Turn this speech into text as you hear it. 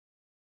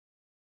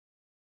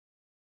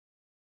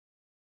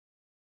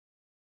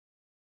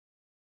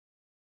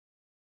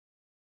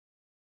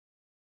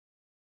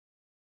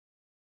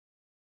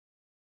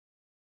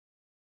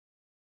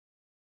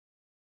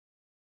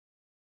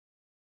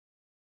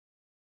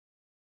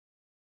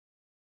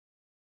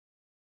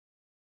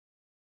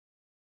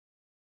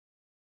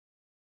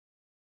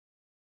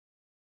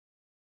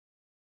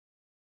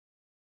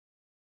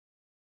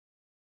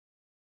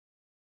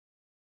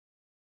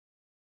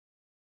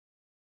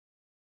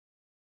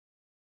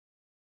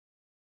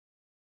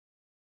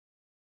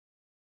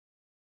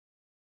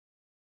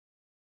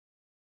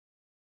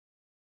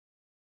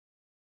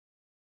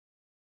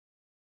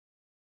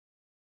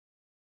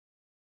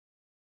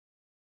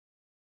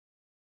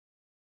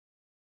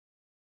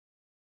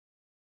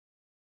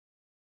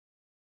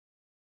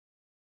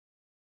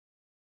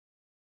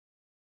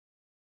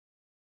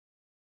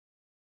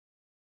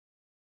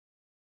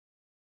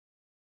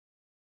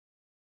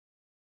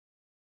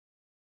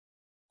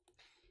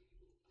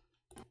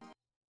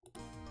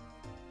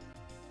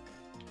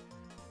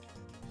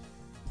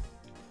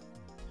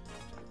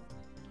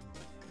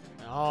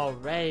all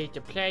ready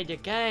to play the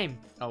game.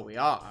 Oh, we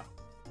are.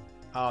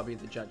 I'll be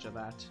the judge of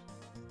that.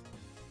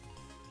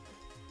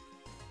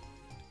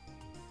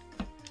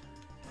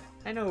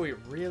 I know we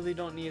really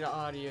don't need to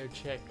audio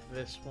check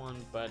this one,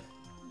 but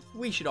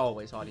We should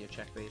always audio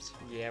check these.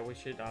 yeah, we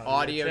should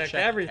Audio check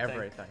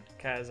everything.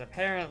 Because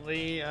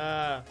apparently,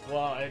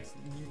 well, it's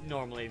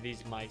normally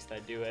these mics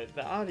that do it.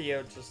 The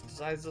audio just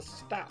decides to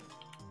stop.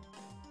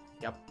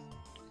 Yep.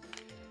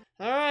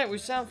 Alright, we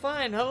sound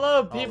fine.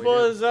 Hello, people,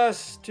 do. it's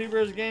us, Two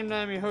Bros Game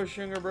Night. I'm your host,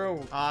 Younger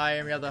Bro. I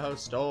am your other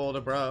host,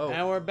 Older Bro.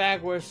 And we're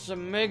back with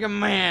some Mega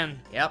Man.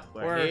 Yep,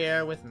 we're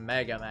here with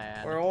Mega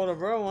Man. Where Older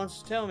Bro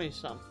wants to tell me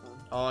something.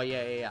 Oh,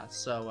 yeah.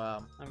 So,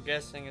 I'm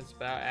guessing it's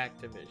about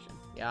Activision.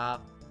 yeah.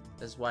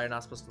 This is why you're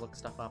not supposed to look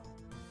stuff up.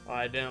 Oh,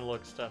 I didn't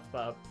look stuff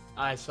up.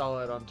 I saw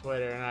it on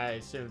Twitter, and I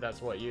assumed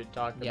that's what you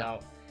talked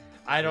about.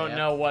 I don't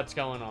know what's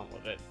going on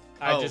with it.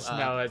 I just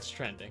know it's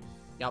trending.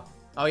 Yep.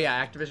 Oh,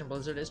 yeah, Activision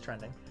Blizzard is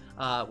trending.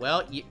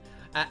 Well,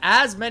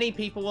 as many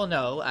people will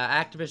know,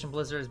 Activision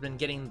Blizzard has been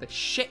getting the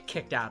shit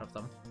kicked out of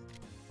them.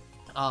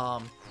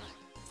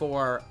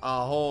 For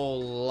a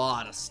whole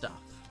lot of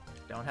stuff.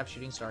 Don't have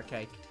Shooting Star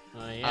Cake.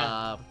 Oh,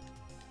 yeah.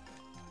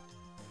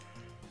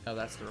 Oh,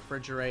 that's the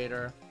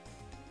refrigerator.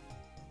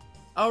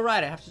 Oh,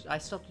 right, I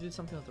still have to do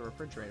something with the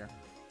refrigerator.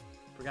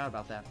 Forgot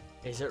about that.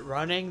 Is it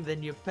running?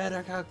 Then you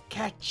better go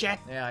catch it.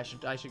 Yeah, I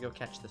should go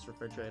catch this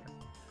refrigerator.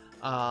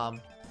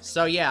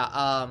 So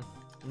yeah,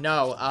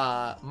 no,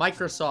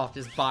 Microsoft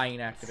is buying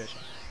Activision.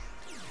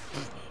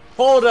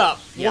 Hold up.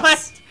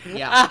 Yes. What?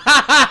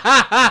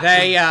 Yeah.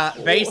 They,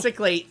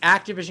 basically,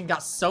 Activision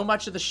got so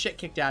much of the shit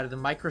kicked out of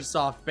them,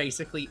 Microsoft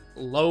basically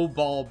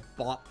lowball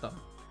bought them.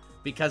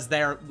 Because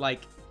they're,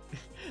 like,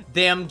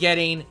 them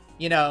getting,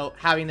 you know,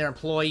 having their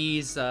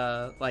employees,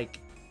 I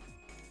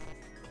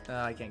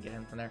can't get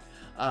him from there.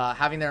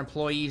 Having their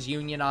employees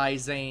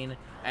unionizing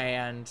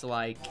and,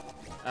 like,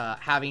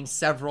 having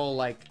several,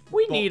 like...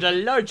 We need a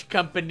large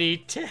company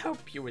to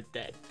help you with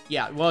that.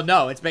 Yeah, well,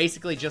 no, it's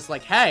basically just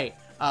like, hey,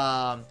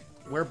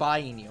 we're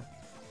buying you.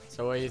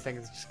 So what do you think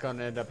is just going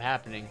to end up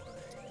happening?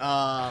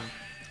 I'm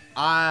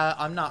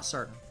not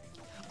certain.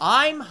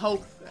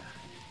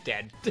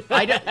 Dead.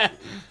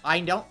 I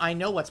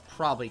know what's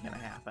probably going to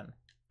happen,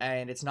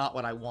 and it's not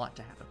what I want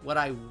to happen. What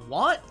I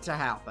want to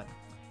happen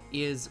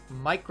is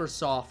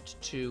Microsoft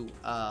to,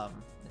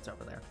 it's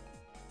over there.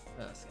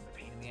 It's gonna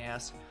be a pain in the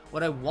ass.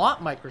 What I want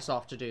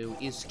Microsoft to do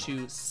is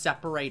to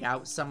separate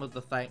out some of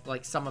the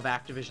some of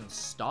Activision's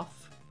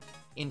stuff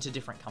into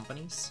different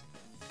companies.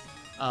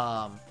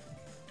 But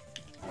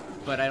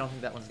I don't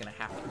think that one's gonna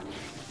happen.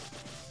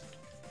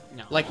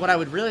 No. Like, what I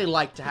would really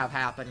like to have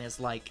happen is,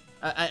 like,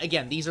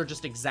 again, these are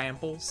just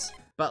examples,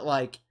 but,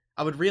 like,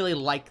 I would really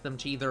like them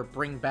to either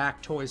bring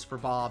back Toys for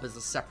Bob as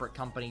a separate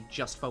company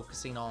just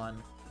focusing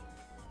on,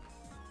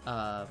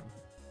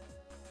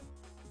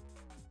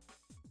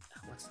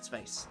 what's its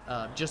face?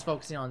 Just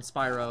focusing on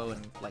Spyro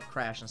and, like,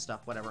 Crash and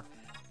stuff, whatever.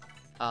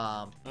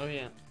 Oh,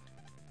 yeah.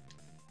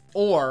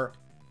 Or,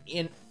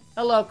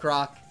 hello,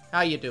 Croc.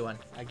 How you doing?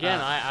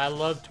 Again, I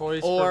love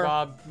Toys for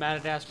Bob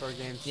Madagascar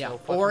games. Yeah, so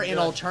or in good.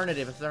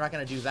 alternative, if they're not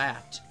going to do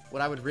that, what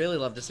I would really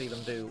love to see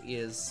them do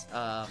is,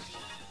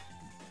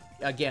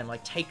 again,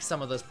 like, take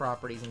some of those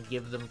properties and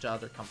give them to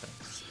other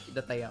companies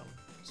that they own.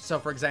 So,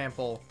 for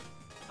example,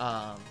 hold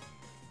on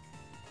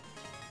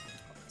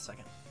a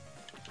second.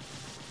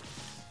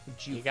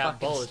 You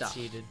got bullets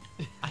seated.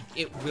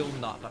 It will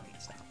not fucking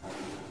stop.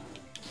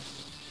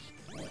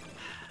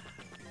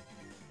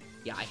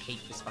 Yeah, I hate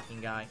this fucking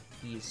guy.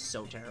 He is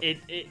so terrible.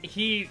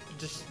 He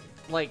just,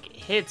 like,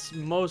 hits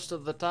most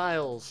of the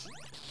tiles.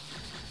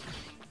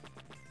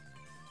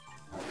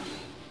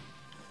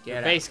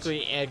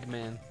 Basically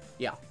Eggman.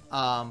 Yeah.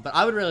 But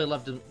I would really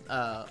love them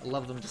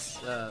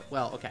to,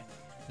 well, okay.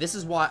 This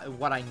is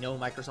what I know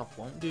Microsoft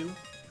won't do.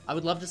 I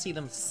would love to see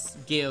them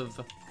give,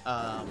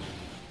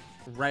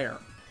 Rare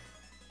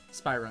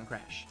Spyro and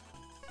Crash.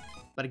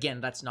 But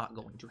again, that's not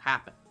going to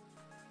happen.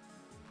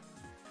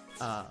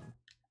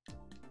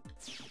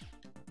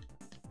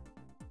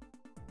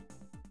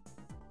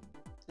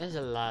 There's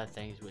a lot of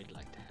things we'd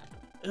like to happen.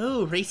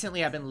 Ooh,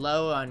 recently I've been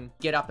low on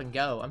Get Up and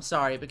Go. I'm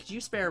sorry, but could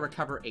you spare a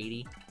Recover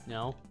 80?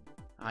 No.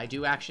 I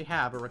do actually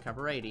have a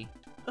Recover 80.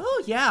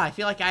 Oh, yeah, I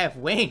feel like I have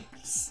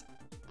wings.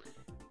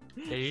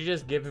 Did you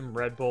just give him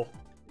Red Bull?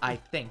 I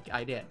think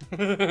I did.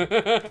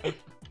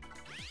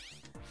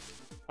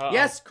 Uh-oh.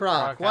 Yes,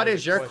 Croc, what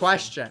is your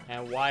question?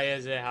 And why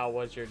is it, how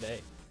was your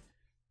day?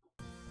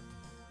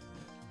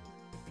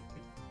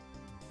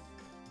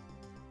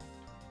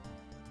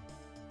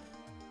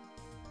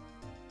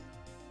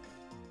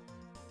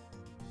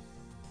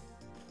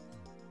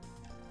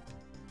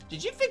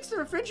 Did you fix the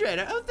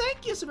refrigerator? Oh,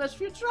 thank you so much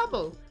for your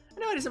trouble. I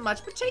know it isn't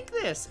much, but take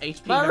this.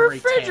 HP My memory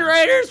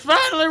refrigerator's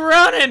finally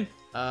running!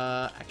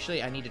 10.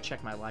 Actually, I need to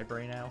check my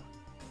library now.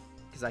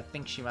 Because I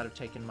think she might have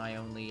taken my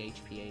only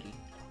HP 80.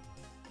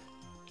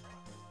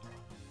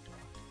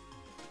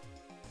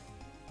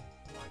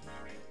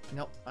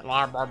 Nope.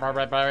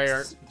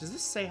 Does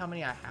this say how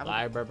many I have?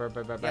 Yeah, it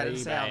doesn't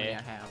say how many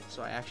I have,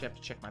 so I actually have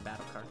to check my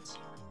battle cards.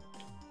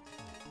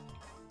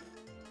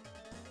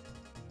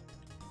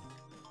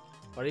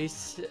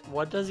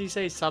 What does he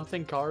say?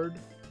 Something card?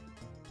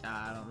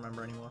 I don't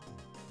remember anymore.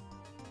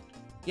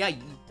 Yeah,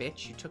 you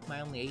bitch. You took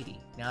my only 80.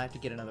 Now I have to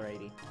get another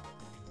 80.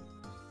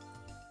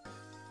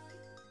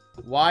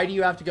 Why do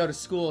you have to go to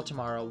school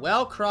tomorrow?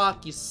 Well,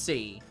 Croc, you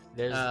see.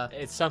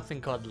 It's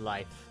something called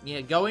life.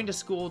 Yeah, going to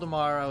school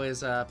tomorrow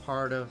is a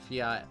part of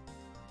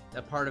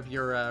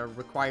your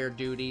required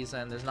duties,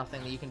 and there's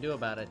nothing that you can do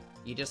about it.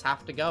 You just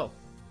have to go.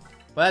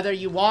 Whether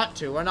you want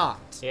to or not.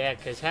 Yeah,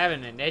 because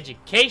having an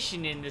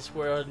education in this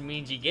world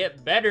means you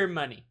get better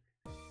money.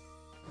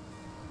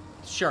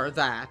 Sure,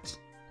 that.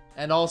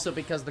 And also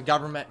because the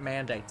government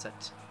mandates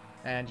it.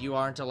 And you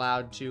aren't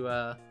allowed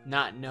to,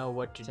 not know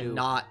what to do.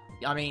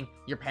 I mean,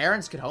 your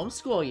parents could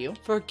homeschool you.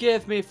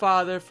 Forgive me,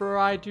 Father, for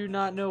I do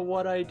not know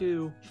what I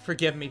do.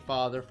 Forgive me,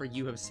 Father, for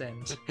you have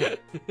sinned.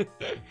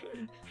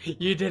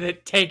 You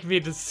didn't take me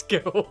to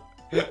school.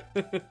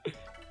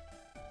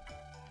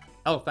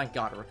 Oh, thank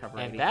God, a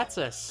recovery. And that's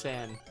a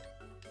sin.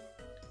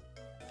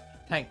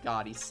 Thank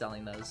God he's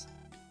selling those.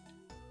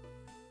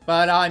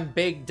 But I'm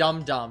big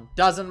dum-dum.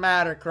 Doesn't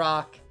matter,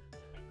 Croc.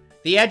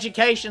 The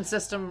education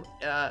system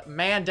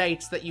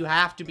mandates that you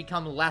have to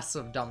become less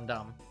of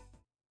dum-dum.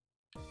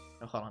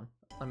 Oh, hold on.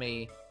 Let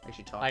me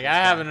actually talk. Like, I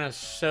have an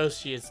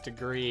associate's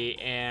degree,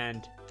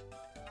 and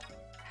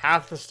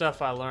half the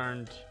stuff I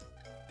learned,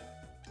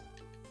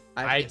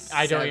 I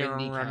don't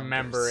even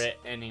remember it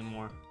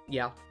anymore.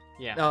 Yeah.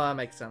 Yeah. Oh, that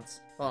makes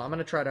sense. Well, I'm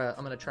gonna try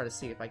to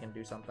see if I can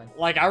do something.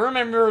 Like, I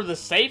remember the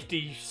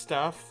safety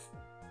stuff,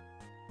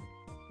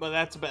 but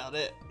that's about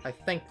it. I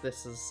think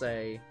this is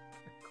a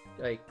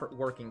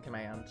working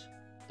command.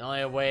 The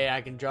only way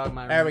I can jog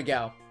my... There we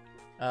go.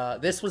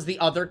 This was the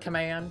other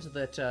command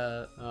that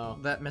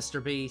that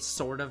Mr. B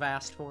sort of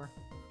asked for.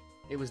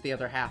 It was the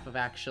other half of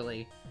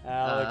actually.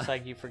 Looks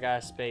like you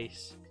forgot a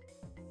space.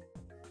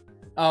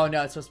 Oh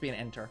no, it's supposed to be an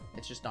enter.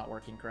 It's just not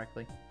working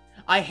correctly.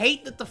 I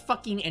hate that the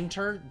fucking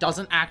enter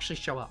doesn't actually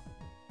show up.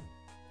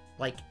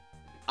 Like,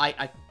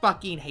 I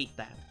fucking hate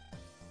that.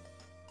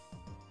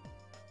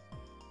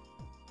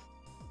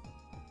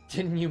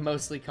 Didn't you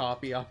mostly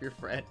copy off your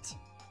friend?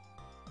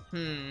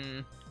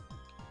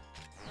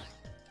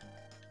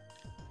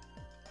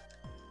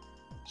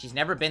 She's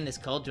never been this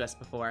cold to us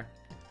before.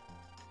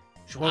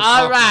 She won't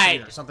All talk to us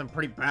right. either. Something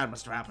pretty bad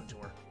must have happened to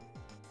her.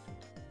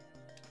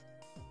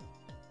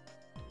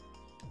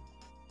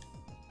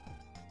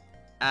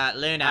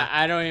 Luna.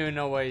 I don't even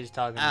know what he's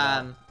talking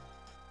about.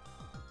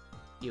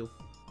 You.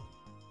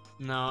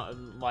 No,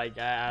 like,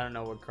 I don't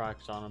know what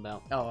Croc's on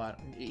about. Oh,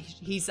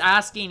 he's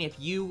asking if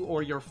you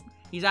or your...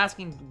 He's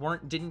asking,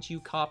 didn't you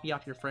copy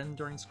off your friend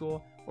during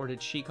school? Or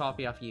did she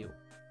copy off you?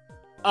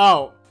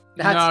 Oh,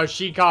 no,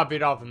 she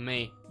copied off of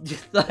me.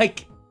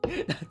 Like,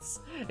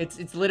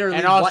 it's literally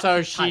And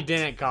also, she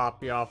didn't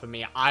copy off of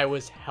me. I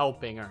was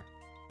helping her.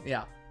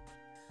 Yeah.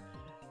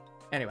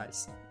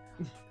 Anyways.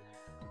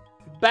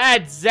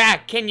 Bad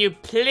Zach, can you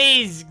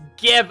please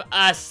give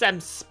us some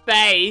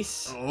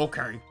space? Oh,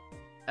 okay.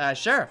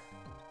 Sure.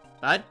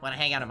 Bud, wanna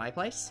hang out at my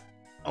place?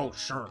 Oh,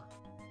 sure.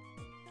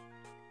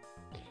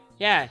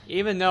 Yeah,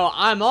 even though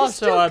I'm She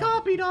also still a...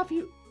 copied off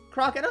you.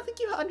 Croc, I don't think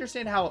you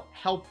understand how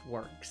help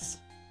works.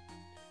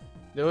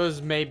 There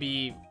was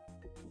maybe...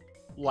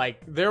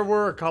 Like, there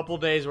were a couple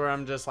days where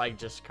I'm just like,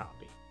 just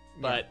copy.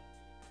 But...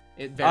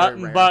 It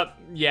very rare. But,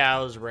 yeah,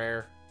 it was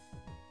rare.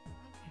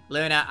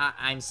 Luna,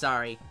 I'm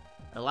sorry.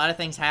 A lot of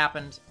things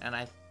happened, and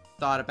I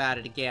thought about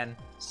it again.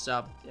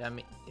 So, I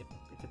mean, if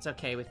it's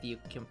okay with you,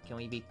 can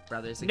we be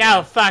brothers again?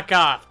 No, fuck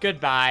off.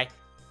 Goodbye.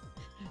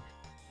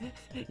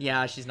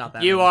 Yeah, she's not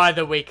that. You mean. are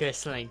the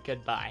weakest link.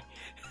 Goodbye.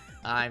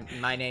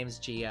 My name's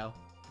Geo.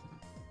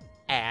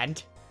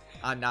 And?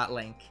 I'm not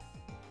Link.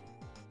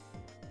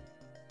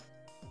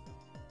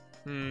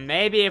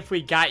 Maybe if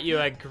we got you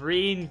a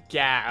green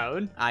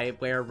gown. I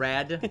wear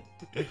red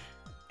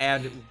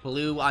and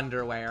blue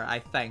underwear, I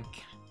think.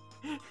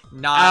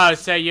 Not. Oh,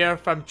 so you're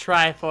from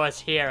Triforce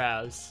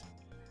Heroes.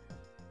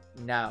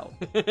 No.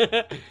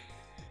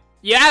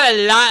 You have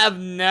a lot of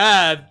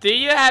nerve. Do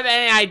you have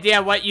any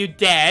idea what you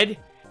did?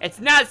 It's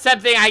not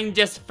something I can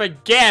just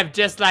forgive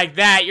just like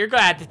that. You're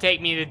gonna have to take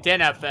me to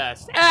dinner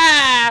first.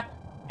 Ah!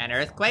 An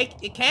earthquake?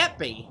 It can't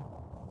be.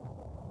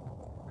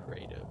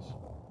 Kratos.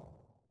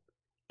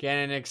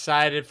 Getting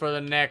excited for the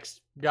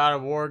next God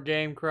of War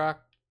game, Croc?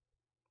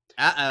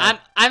 Uh-oh.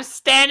 I'm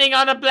standing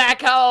on a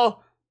black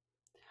hole.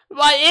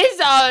 What is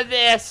all of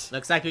this?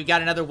 Looks like we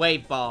got another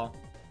wave ball.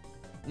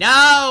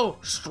 No!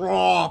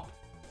 Stop!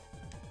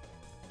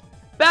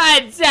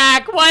 Bad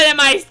Zach, what am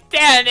I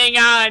standing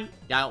on?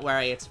 Don't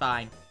worry, it's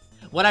fine.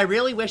 What I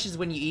really wish is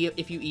when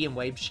if you E and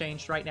waves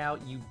changed right now,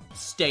 you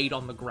stayed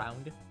on the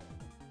ground.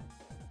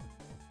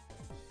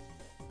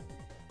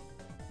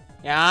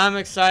 Yeah, I'm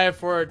excited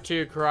for it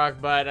too, Croc,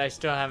 but I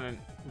still haven't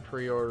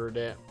pre-ordered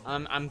it.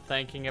 I'm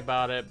thinking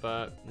about it,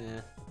 but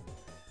yeah.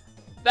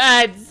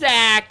 Bad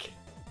Zach!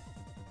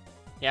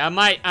 Yeah,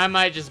 I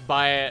might just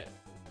buy it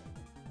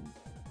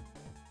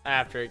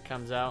after it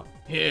comes out.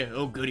 Yeah,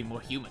 oh goody,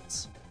 more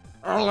humans.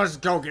 Oh, let's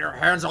go, get your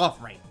hands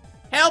off me.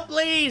 Help,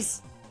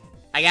 please!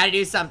 I gotta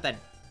do something.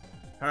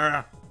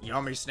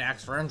 Yummy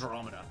snacks for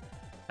Andromeda.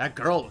 That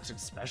girl looks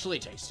especially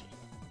tasty.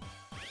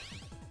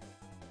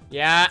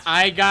 Yeah,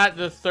 I got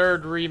the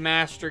third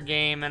remaster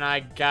game, and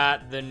I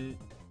got the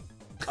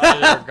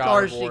other Of God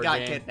course of she War got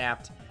game.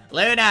 kidnapped.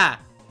 Luna!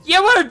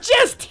 You were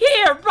just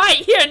here, right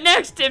here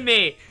next to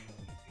me!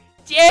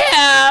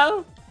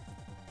 Jill!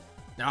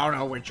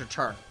 No, wait your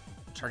turn.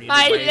 Turn you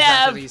My waves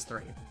after love. these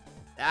three.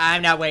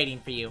 I'm not waiting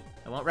for you.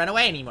 I won't run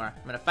away anymore.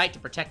 I'm gonna fight to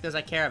protect those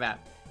I care about.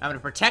 I'm gonna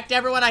protect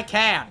everyone I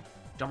can.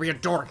 Don't be a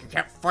dork. You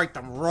can't fight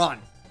them. Run.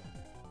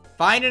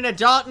 Find an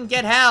adult and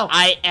get help.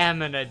 I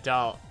am an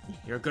adult.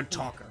 You're a good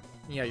talker.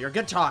 Yeah, you're a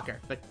good talker,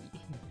 but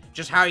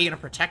Just how are you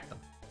gonna protect them?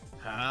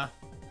 Huh?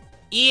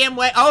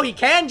 Oh, he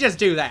can just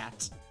do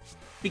that.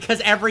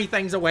 Because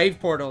everything's a wave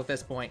portal at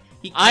this point.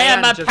 He I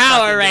am can a just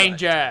Power fucking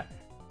do it.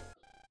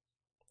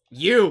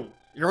 Ranger.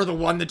 You're the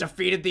one that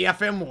defeated the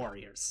FM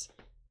Warriors.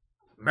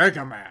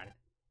 Mega Man.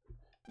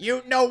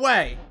 No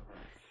way.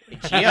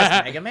 Geo's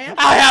Mega Man?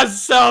 I have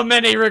so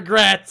many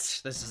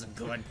regrets. This isn't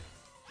good.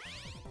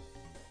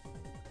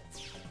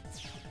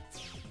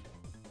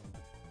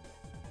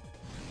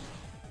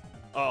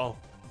 Oh,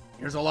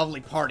 Here's a lovely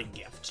party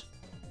gift.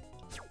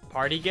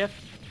 party gift?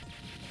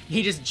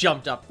 He just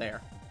jumped up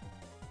there.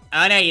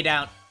 Oh, no, you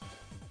don't.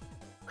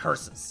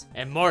 Curses.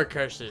 And more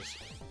curses.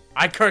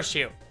 I curse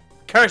you.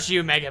 Curse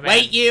you, Mega Man.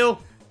 Wait, you!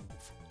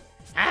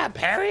 Ah,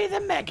 parry the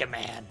Mega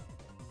Man.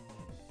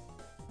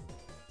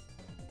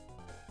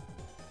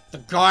 The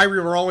guy we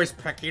were always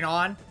picking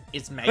on.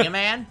 Is Mega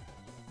Man?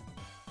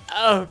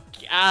 Oh,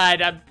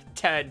 God, I'm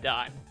turned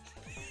on.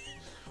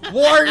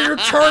 Why are you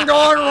turned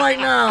on right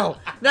now?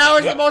 Now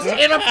is the most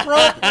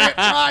inappropriate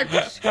time.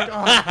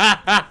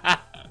 God.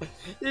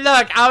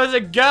 Look, I was a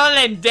girl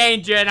in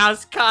danger and I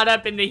was caught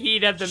up in the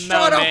heat of the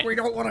Shut moment. up. We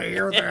don't want to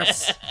hear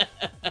this.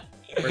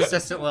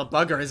 Persistent little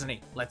bugger, isn't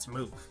he? Let's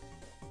move.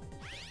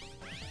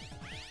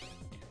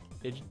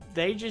 Did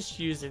they just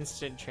use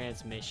instant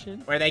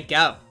transmission? Where'd they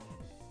go?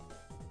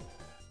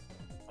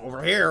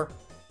 Over here.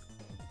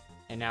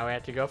 And now we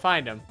have to go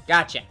find them.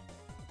 Gotcha.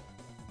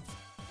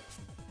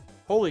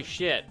 Holy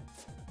shit.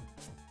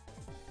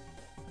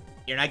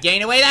 You're not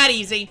getting away that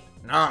easy.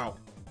 No.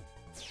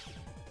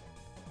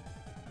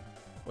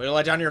 Way to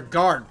let down your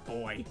guard,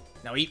 boy.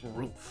 Now eat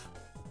roof.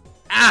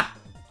 Ah!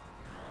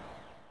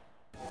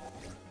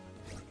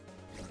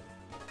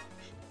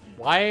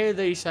 Why are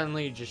they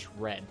suddenly just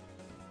red?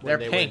 when They're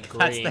they were pink.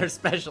 That's green? their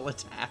special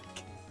attack.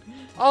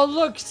 Oh,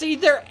 look, see,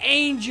 they're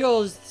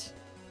angels.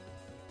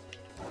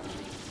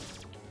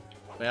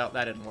 Well,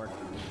 that didn't work.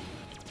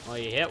 Well,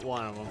 you hit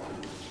one of them.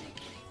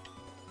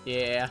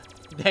 Yeah.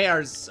 They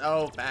are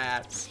so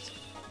fast.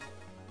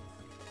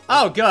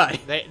 Oh, good.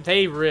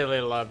 They really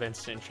love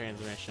instant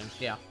transmission.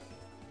 Yeah.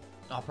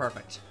 Oh,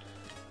 perfect.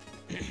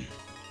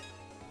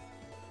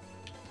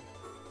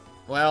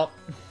 Well,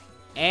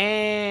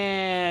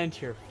 And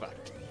you're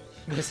fucked.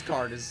 this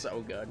card is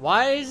so good.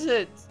 Why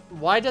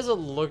does it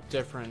look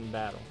different in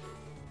battle?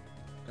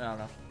 I don't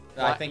know.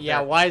 Why, I think yeah,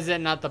 that- why is it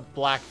not the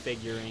black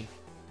figurine?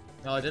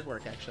 No, it did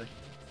work, actually.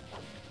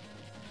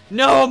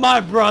 No, my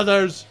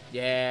brothers!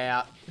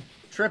 Yeah.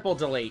 Triple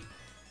delete.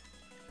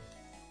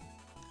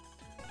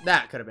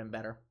 That could have been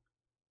better.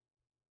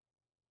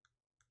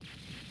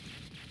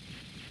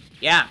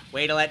 Yeah,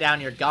 way to let down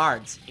your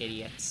guards,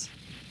 idiots.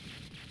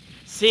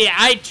 See,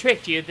 I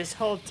tricked you this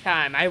whole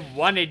time. I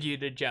wanted you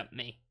to jump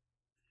me.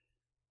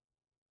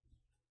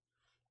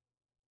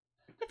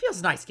 It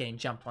feels nice getting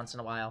jumped once in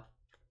a while.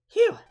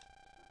 Phew.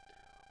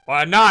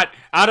 Why not?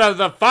 Out of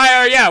the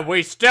fire, yeah,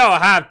 we still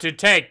have to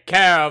take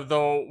care of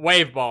the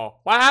wave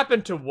ball. What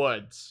happened to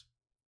Woods?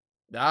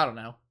 I don't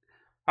know.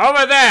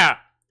 Over there!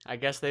 I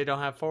guess they don't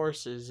have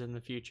forests in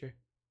the future.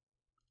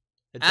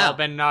 It's all Oh,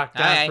 been knocked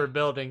down okay. for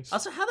buildings.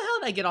 Also, how the hell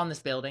did I get on this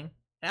building?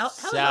 How the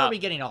So- hell are we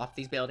getting off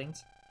these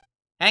buildings?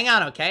 Hang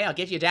on, okay? I'll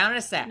get you down in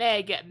a sec.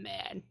 Mega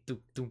Man.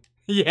 Doom, doom.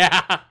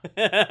 Yeah.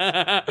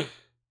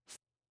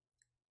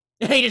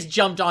 He just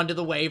jumped onto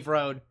the wave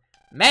road.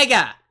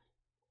 Mega!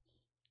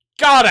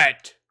 Got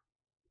it!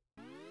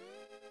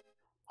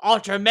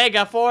 Ultra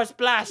Mega Force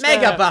Blaster!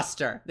 Mega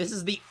Buster! This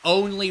is the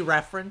only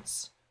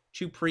reference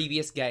to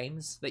previous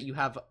games that you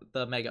have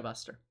the Mega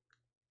Buster.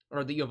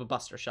 Or that you have a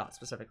Buster shot,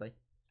 specifically.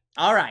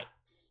 Alright.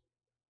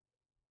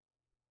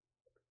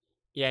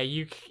 Yeah,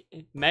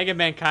 Mega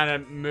Man kind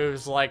of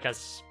moves like a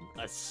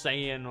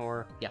Saiyan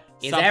or... Yeah.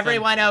 Is Something.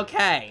 everyone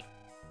okay?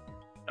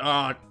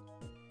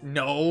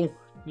 No.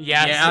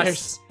 Yes.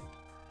 Yes.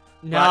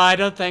 No, But- I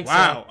don't think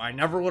Wow, I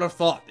never would have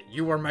thought that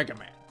you were Mega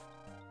Man.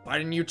 Why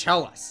didn't you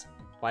tell us? so.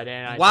 Why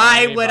didn't I?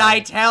 Why tell would I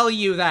anybody? tell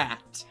you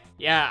that?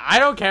 Yeah, I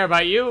don't care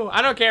about you.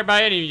 I don't care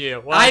about any of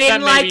you. Well, I except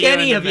didn't like maybe you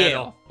any in of the you.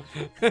 middle.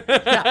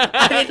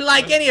 I didn't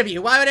like any of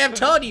you. Why would I have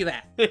told you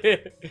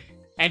that?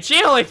 And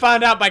she only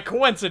found out by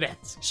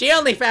coincidence. She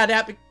only found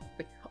out.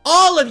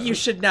 All of you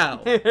should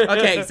know.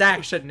 Okay,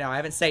 Zach should know. I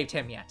haven't saved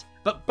him yet.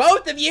 But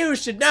both of you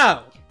should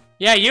know.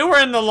 Yeah, you were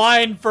in the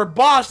line for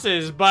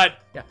bosses, but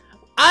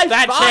I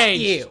That fought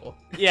changed. you.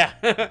 yeah.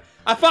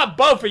 I fought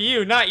both of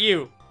you, not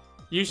you.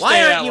 You stay Why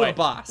that aren't you way. a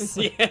boss?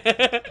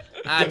 Yeah.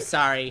 I'm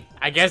sorry.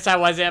 I guess I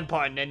wasn't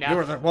important enough. You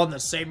were the one that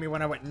saved me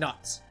when I went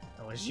nuts.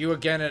 It was you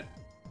again at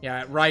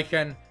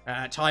Riken,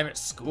 time at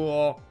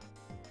school.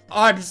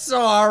 I'm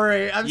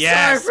sorry. I'm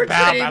Yes, sorry for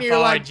pal, treating you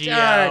like Geo.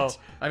 dirt.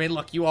 I mean,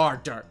 look, you are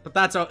dirt, but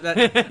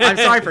I'm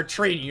sorry for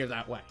treating you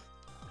that way.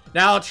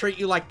 Now I'll treat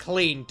you like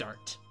clean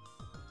dirt.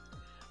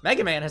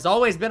 Mega Man has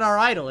always been our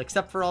idol,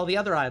 except for all the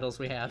other idols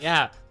we have.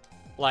 Yeah.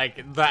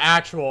 Like, the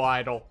actual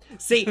idol.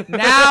 See,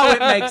 now it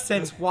makes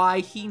sense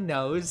why he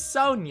knows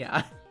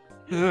Sonya.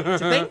 To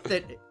think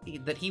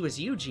that he was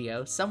you,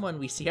 Geo, someone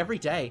we see every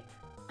day,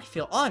 I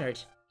feel honored.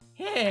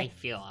 I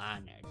feel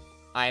honored.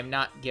 I am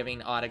not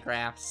giving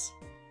autographs.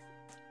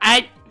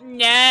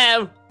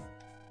 No.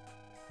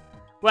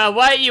 Well,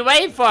 what are you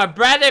waiting for,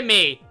 brother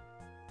me?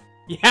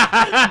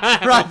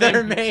 Yeah.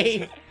 Brother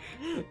me.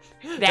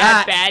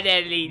 That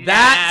badly.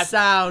 That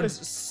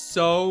sounds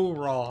so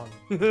wrong.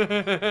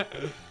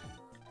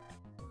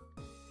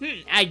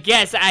 I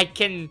guess I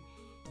can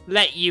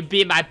let you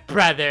be my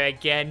brother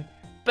again.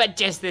 But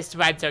just this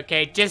once,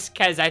 okay? Just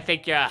because I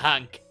think you're a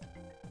hunk.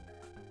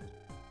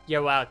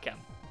 You're welcome.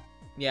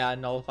 Yeah,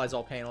 nullifies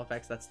all panel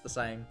effects, that's the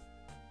saying.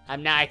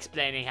 I'm not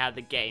explaining how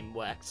the game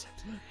works.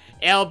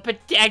 It'll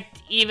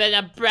protect even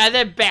a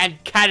brother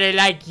band cutter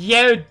like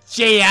you,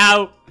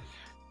 Geo!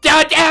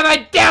 Don't ever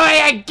do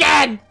it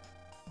again!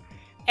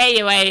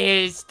 Anyway,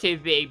 here's two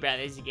big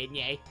brothers again,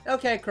 yay.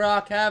 Okay,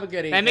 Croc, have a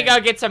good evening. Let me go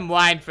get some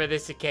wine for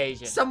this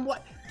occasion.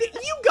 Somewhat.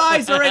 You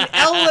guys are in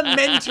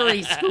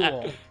elementary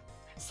school.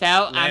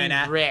 So, Luna.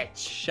 I'm rich.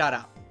 Shut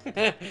up.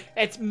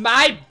 It's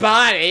my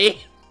body!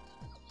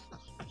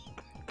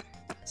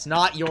 It's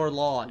not your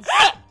laws.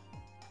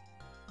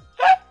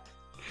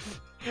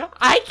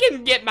 I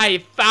can get my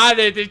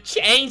father to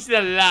change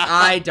the law.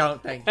 I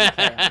don't think you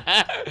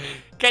can.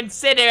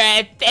 Consider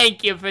it a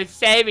thank you for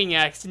saving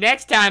us.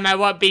 Next time I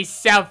won't be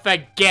so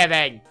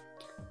forgiving.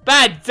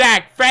 But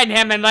Zach, friend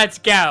him and let's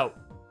go.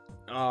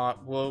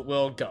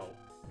 We'll go.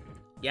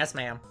 Yes,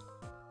 ma'am.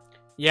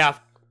 Yeah,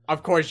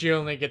 of course you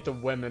only get the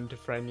women to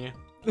friend you.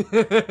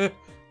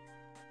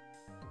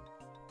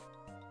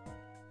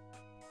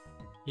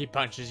 He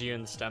punches you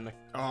in the stomach.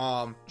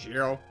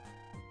 Geo,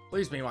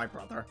 please be my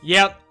brother.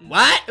 Yep.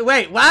 What?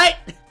 Wait, what?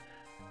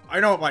 I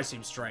know it might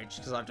seem strange,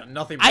 because I've done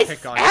nothing but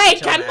pick on you Hey,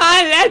 until come now,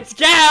 on, let's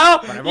go!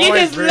 but I've You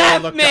always just really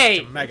left looked me!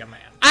 up to Mega Man.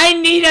 I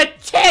need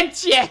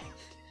attention!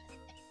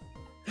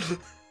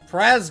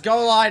 Prez,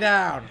 go lie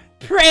down.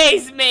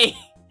 Praise me!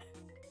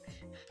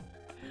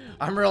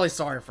 I'm really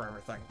sorry for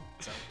everything,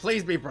 so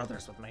please be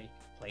brothers with me,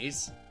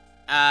 please.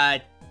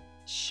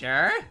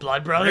 Sure?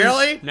 Blood brothers?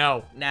 Really?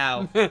 No.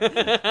 No. I'm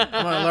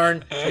gonna learn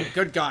to be a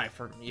good guy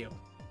from you.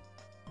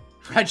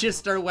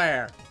 Register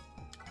where?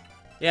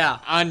 Yeah.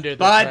 Under the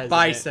Bud president.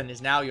 Bison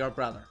is now your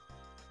brother.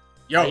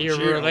 Yo, Are you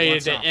Geo, related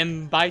what's to up?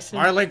 M. Bison?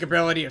 My link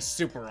ability is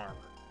super armor.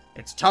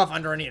 It's tough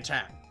under any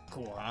attack.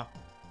 Cool, huh?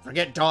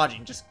 Forget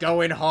dodging, just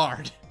go in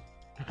hard.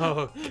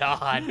 Oh,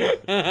 God.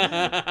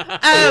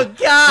 Oh,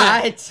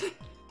 God!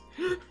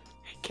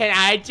 Can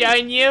I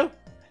join you?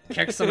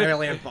 Kick some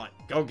alien butt.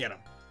 Go get him.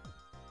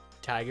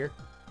 Tiger?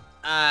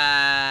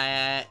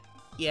 Yeah,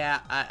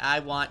 I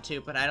want to,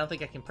 but I don't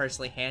think I can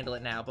personally handle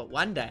it now, but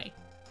one day.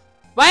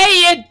 What are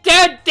you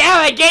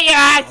doing? Get your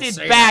asses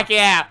see back ya.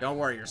 out! Don't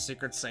worry, your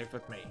secret's safe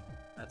with me.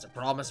 That's a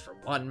promise from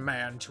one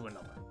man to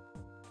another.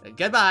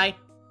 Goodbye.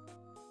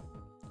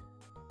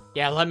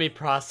 Yeah, let me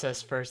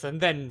process first,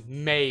 and then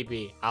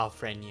maybe I'll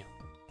friend you.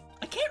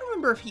 I can't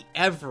remember if he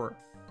ever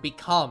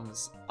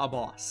becomes a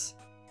boss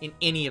in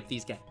any of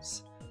these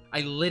games.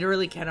 I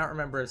literally cannot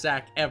remember if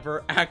Zack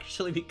ever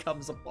actually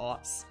becomes a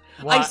boss.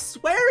 What? I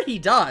swear he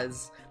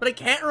does, but I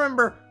can't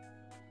remember.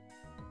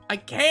 I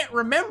can't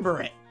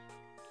remember it.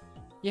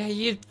 Yeah,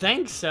 you'd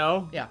think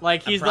so. Yeah,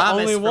 Like, a he's the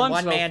promise only from one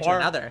one so man to far.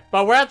 another.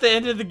 But we're at the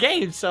end of the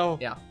game, so...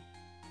 Yeah.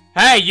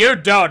 Hey, you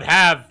don't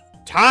have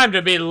time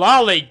to be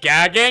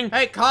lollygagging!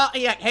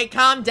 Hey,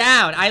 calm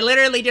down. I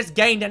literally just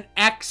gained an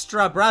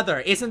extra brother.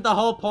 Isn't the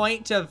whole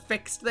point to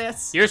fix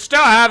this? You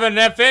still have an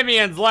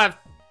amphibians left.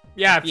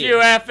 Yeah, a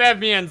few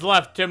amphibians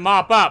left to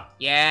mop up.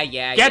 Yeah,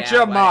 Get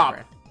your mop.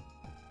 whatever.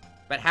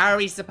 But how are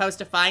we supposed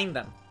to find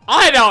them?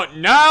 I don't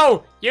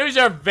know! Use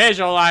your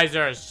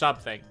visualizer or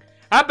something.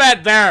 I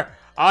bet they're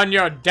on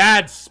your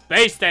dad's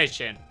space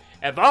station.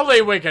 If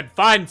only we could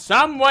find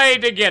some way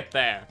to get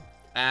there.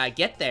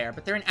 Get there,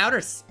 but they're in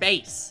outer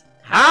space.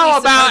 How are we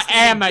about supposed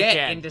to even get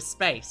Anakin? into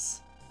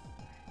space?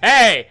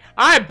 Hey,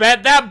 I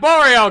bet that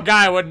Boreal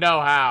guy would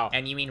know how.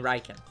 And you mean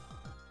Riken?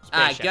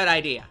 Spaceship. Good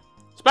idea.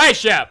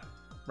 Spaceship.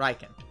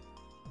 Riken.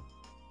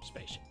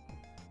 Spaceship.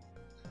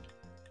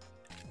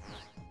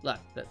 Look,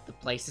 the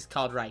place is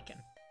called Riken.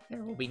 There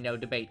will be no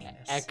debate in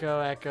this.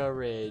 Echo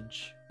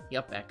Ridge.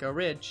 Yep, Echo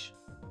Ridge.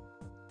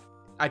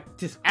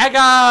 Echo!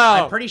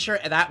 I'm pretty sure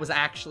that was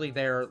actually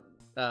their,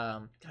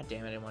 God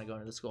damn it, I didn't want to go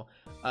into the school.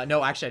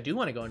 No, actually, I do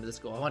want to go into the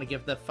school. I want to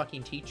give the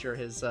fucking teacher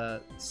his,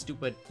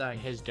 stupid thing.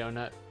 His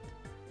donut.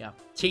 Yeah.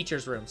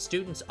 Teacher's room.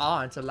 Students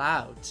aren't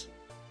allowed.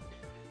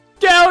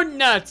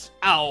 Donuts!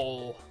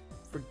 Oh,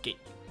 forget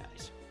you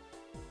guys.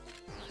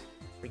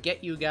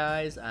 Forget you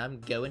guys, I'm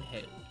going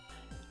home.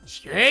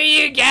 Screw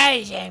you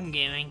guys, I'm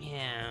going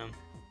home.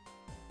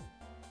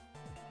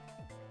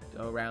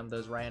 Go around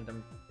those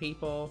random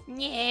people.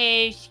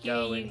 Yeah,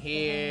 Go in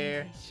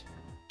here.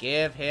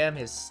 Give him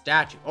his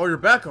statue. Oh, you're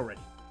back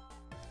already.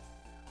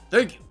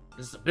 Thank you.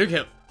 This is a big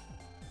help.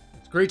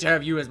 It's great to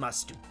have you as my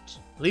student.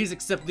 Please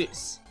accept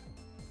this.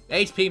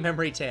 HP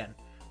memory 10.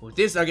 With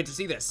this, I get to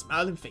see their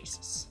smiling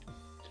faces.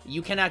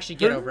 You can actually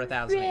get over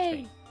 1,000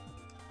 HP.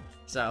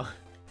 So,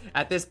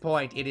 at this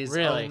point, it is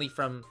only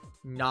from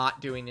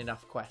not doing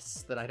enough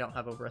quests that I don't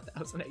have over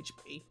 1,000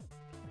 HP.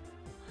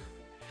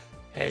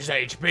 His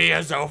HP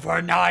is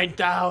over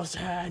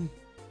 9,000.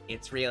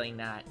 It's really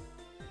not.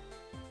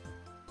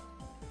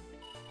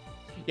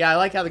 Yeah, I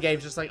like how the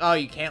game's just like, oh,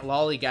 you can't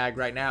lollygag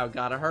right now,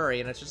 gotta hurry.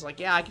 And it's just like,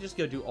 yeah, I can just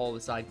go do all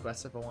the side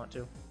quests if I want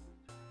to.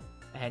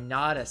 And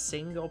not a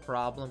single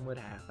problem would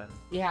happen.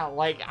 Yeah,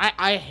 like,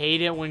 I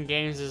hate it when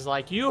games is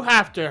like, you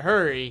have to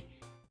hurry.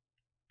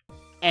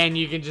 And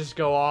you can just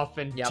go off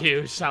and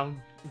do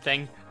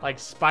something like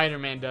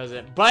Spider-Man does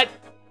it. But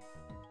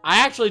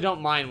I actually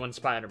don't mind when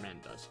Spider-Man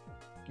does.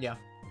 Yeah.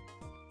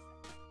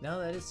 No,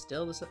 that is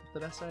still the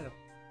best item.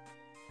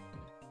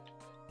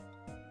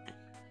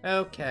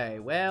 Okay,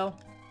 well,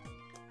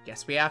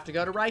 guess we have to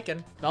go to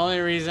Riken. The only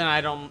reason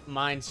I don't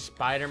mind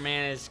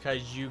Spider-Man is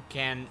because you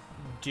can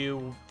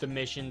do the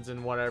missions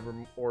in whatever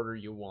order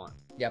you want.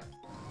 Yep.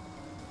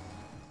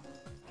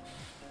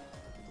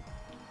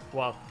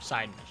 Well,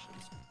 side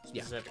missions,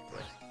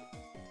 specifically.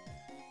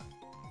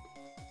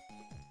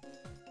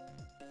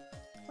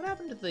 What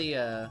happened to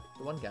the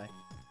one guy?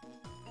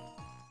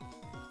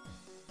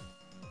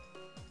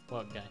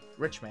 What guy?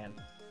 Rich man.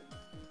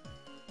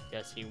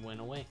 Guess he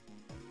went away.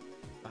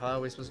 How are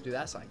we supposed to do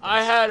that side quest?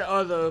 I had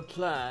other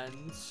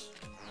plans.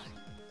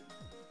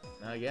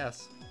 I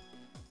guess.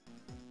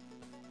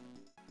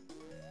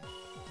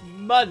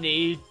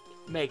 Money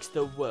makes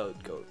the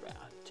world go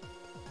round.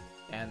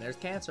 And there's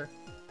cancer.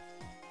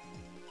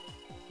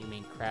 You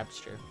mean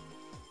Crabster?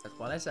 That's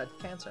what I said.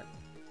 Cancer.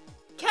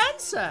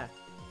 Cancer!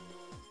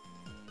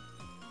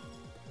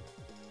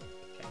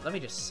 Okay, let me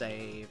just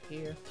save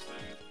here.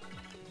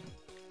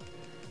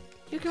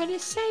 You're gonna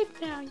save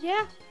now,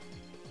 yeah?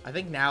 I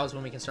think now is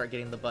when we can start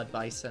getting the Bud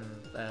Bison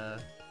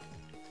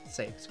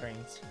save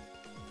screens.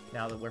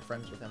 Now that we're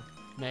friends with him.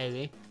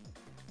 Maybe.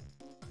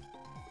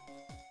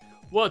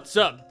 What's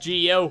up,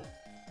 Geo?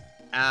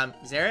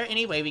 Is there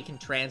any way we can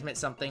transmit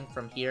something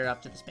from here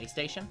up to the space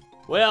station?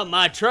 Well,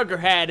 my trucker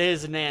hat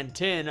is an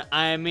antenna.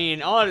 I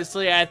mean,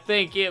 honestly, I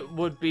think it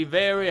would be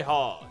very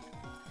hard.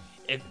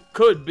 It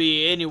could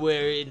be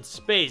anywhere in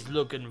space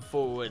looking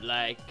forward,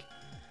 like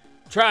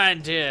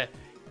trying to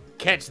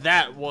catch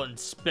that one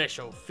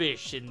special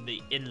fish in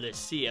the endless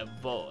sea of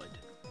void.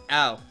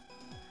 Oh.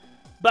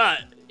 But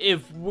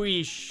if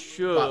we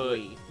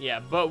should...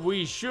 But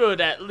we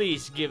should at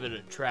least give it a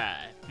try.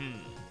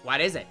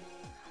 What is it?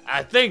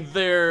 I think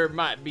there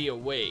might be a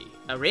way.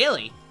 Oh,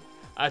 really?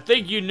 I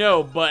think you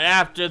know, but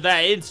after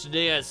that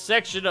incident, a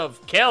section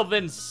of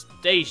Kelvin's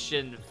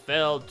station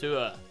fell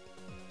to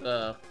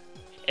Earth.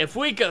 If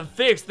we can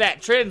fix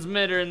that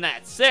transmitter in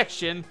that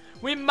section,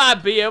 we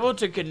might be able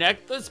to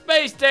connect the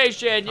space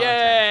station.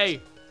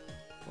 Yay!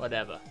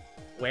 Whatever.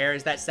 Where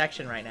is that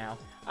section right now?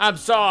 I'm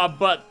sorry,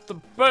 but the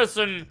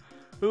person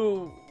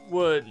who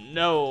would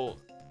know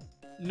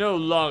no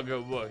longer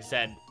works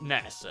at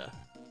NASA.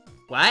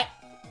 What?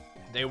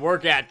 They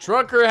work at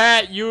Trucker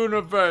Hat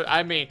Universe.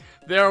 I mean,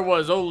 there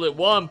was only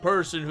one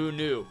person who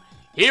knew.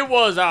 He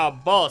was our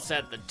boss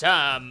at the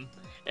time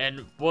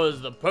and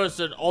was the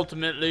person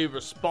ultimately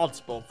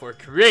responsible for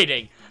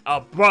creating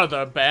a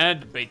brother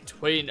band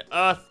between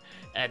Earth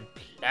and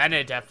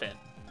Planet FM.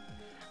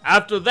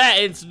 After that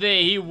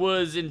incident, he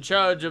was in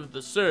charge of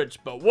the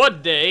search, but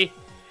one day,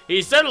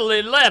 he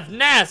suddenly left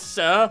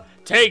NASA,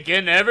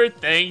 taking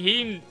everything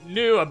he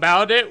knew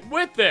about it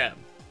with him.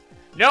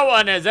 No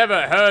one has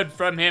ever heard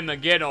from him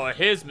again or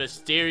his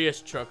mysterious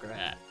trucker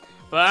hat,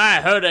 but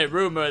I heard a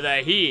rumor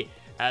that he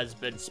has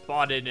been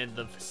spotted in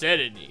the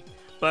vicinity.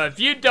 But if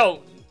you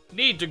don't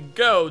need to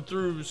go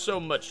through so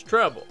much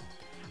trouble,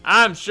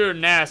 I'm sure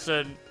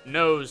NASA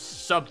knows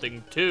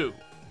something too.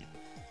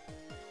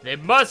 They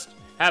must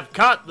have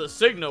caught the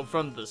signal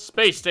from the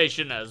space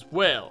station as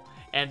well,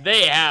 and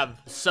they have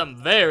some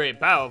very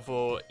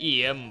powerful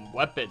EM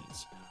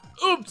weapons.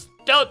 Oops,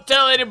 don't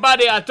tell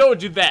anybody I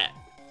told you that.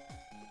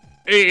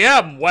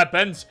 EM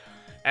weapons?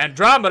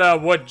 Andromeda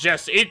would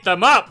just eat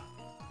them up.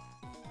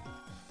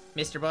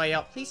 Mr.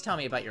 Boyle, please tell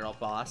me about your old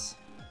boss.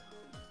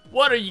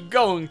 What are you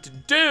going to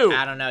do?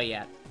 I don't know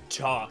yet.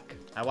 Talk.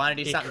 I want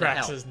to do something He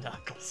cracks to his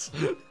knuckles.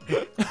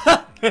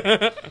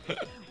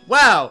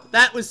 Wow,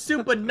 that was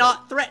super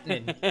not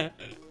threatening.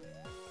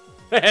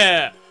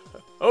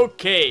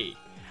 Okay.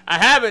 I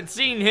haven't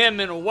seen him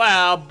in a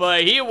while,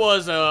 but he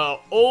was an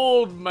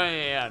old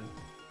man.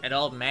 An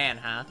old man,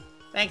 huh?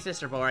 Thanks,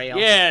 Mr. Boreal.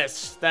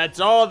 Yes, that's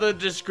all the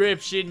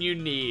description you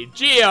need.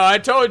 Geo, I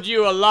told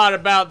you a lot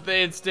about the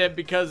incident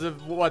because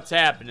of what's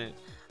happening.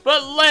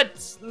 But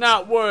let's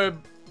not worry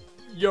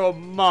your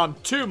mom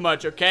too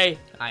much, okay?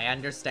 I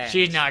understand.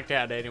 She's knocked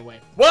out anyway.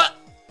 What?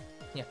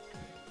 Yeah.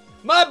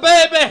 My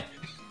baby!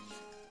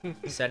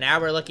 So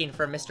now we're looking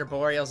for Mr.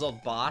 Boreal's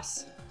old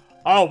boss.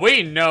 All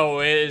we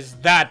know is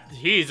that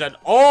he's an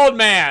old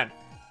man.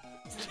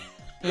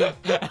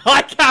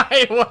 Like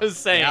I was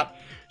saying. Yep.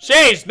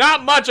 She's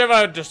not much of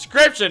a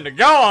description to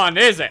go on,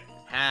 is it?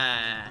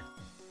 Ah.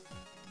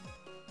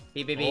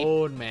 Beep, beep, beep.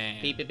 Old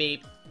man. Beep, beep,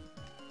 beep.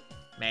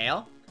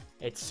 Mail?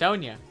 It's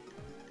Sonia.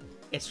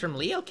 It's from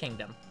Leo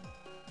Kingdom.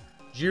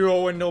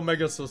 Geo and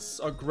Omegasus,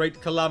 a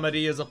great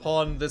calamity is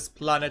upon this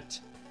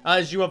planet.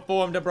 As you have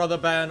formed a brother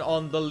band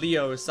on the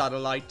Leo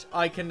satellite,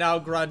 I can now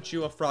grant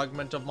you a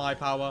fragment of my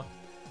power.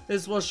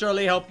 This will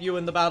surely help you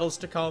in the battles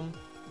to come.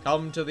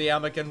 Come to the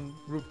Amakan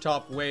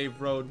rooftop wave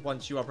road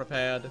once you are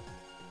prepared.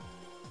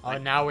 Oh,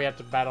 now we have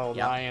to battle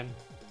Yep. Lion.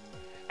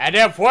 And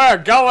if we're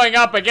going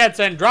up against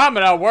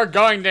Andromeda, we're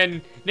going to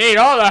need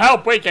all the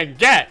help we can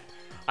get.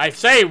 I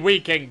say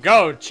we can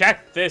go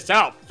check this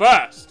out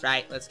first.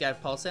 Right, let's go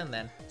pulse in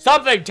then.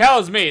 Something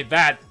tells me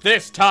that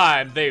this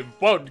time they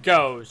won't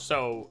go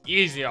so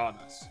easy on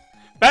us.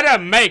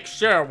 Better make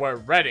sure we're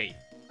ready.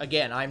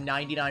 Again, I'm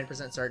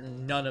 99%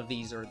 certain none of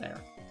these are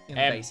there in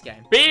the And base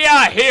game. be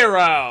a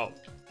hero.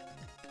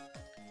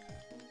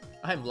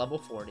 I'm level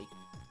 40.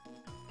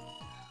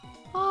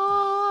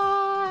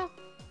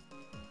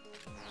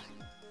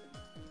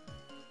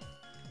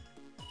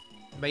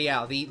 But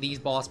yeah, these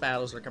boss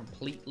battles are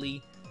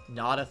completely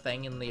not a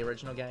thing in the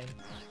original game.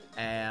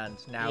 And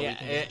now we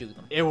can just do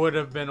them. It would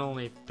have been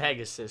only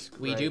Pegasus.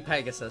 We right? do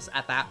Pegasus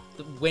at that.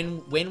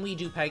 When we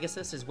do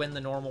Pegasus is when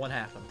the normal one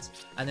happens.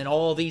 And then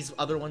all these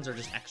other ones are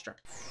just extra.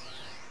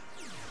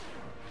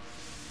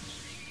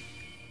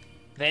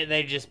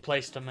 They just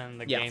placed them in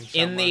the game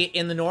somewhere.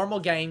 In the normal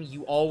game,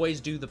 you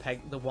always do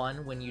the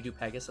one when you do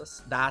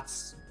Pegasus.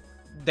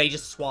 They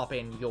just swap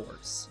in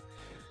yours.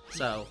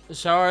 So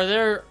are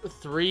there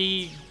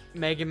 3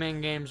 Mega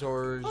Man games,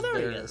 or is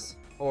there is.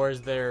 Or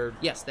is there?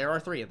 Yes, there are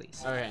 3 of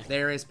these. Okay.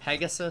 There is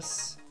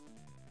Pegasus,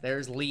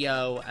 there's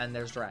Leo, and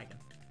there's Dragon.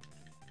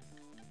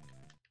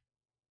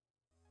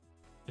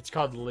 It's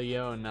called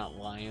Leo and not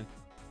Lion.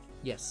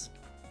 Yes.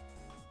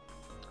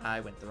 I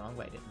went the wrong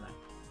way, didn't I?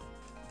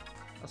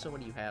 Also,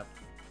 what do you have?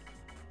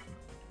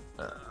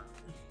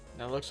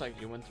 That looks like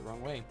you went the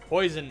wrong way.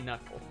 Poison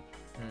Knuckle.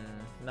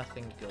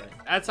 Nothing good.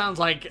 That sounds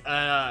like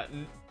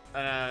an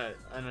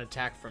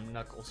attack from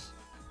Knuckles.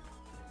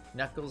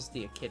 Knuckles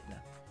the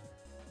Echidna.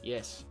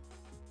 Yes.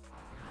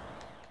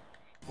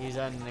 He's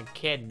an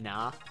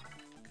echidna.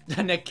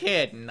 An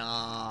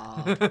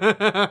Echidna.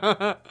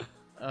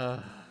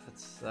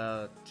 That's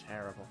so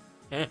terrible.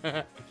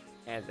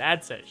 And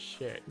that's a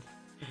shit.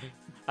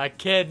 A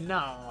kid,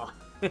 no.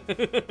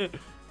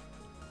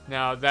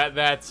 No,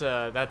 that's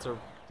a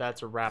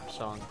rap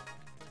song.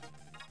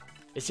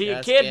 Is he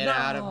Just a kid? Get No.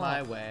 out of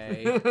my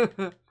way.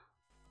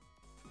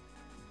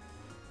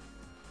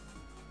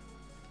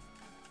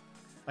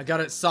 I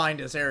got it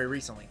signed as Harry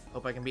recently.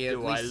 Hope I can be at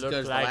Do least I as look good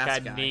as the like last I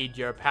guy. need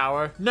your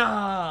power?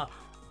 Nah.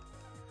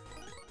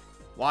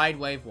 Wide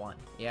Wave 1.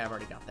 Yeah, I've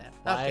already got that.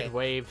 Wide Okay,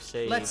 wave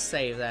save. let's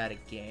save that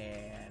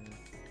again.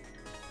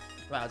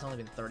 Wow, it's only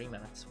been 30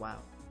 minutes. Wow.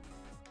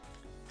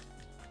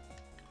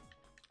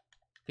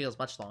 Feels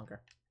much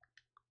longer.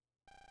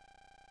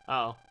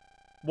 Oh.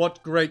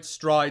 What great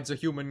strides a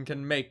human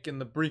can make in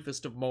the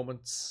briefest of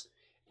moments.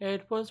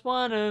 It was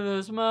one of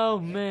those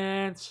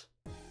moments.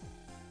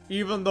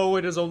 Even though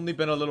it has only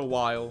been a little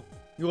while,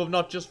 you have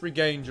not just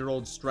regained your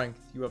old strength,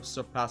 you have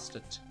surpassed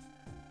it.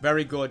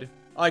 Very good.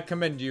 I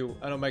commend you,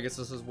 and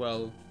Omegasus as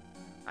well.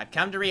 I've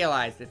come to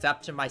realize it's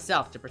up to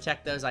myself to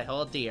protect those I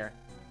hold dear.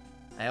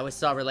 I always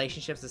saw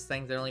relationships as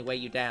things that only weigh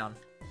you down.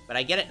 But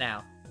I get it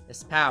now.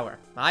 This power,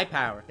 my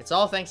power, it's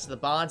all thanks to the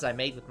bonds I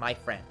made with my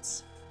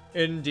friends.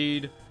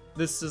 Indeed,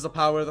 this is a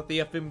power that the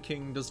FM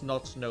King does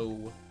not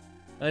know.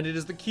 And it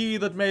is the key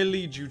that may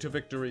lead you to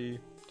victory.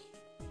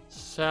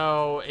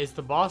 So, is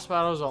the boss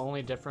battles the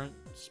only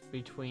difference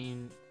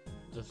between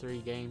the 3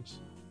 games?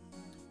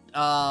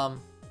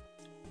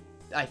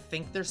 I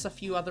think there's a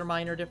few other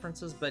minor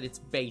differences, but it's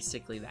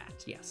basically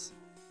that, yes.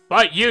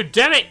 But you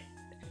didn't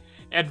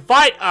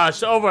invite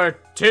us over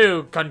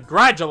to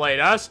congratulate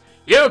us.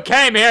 You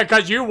came here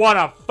because you want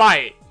to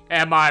fight.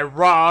 Am I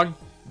wrong?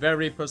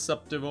 Very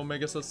perceptive,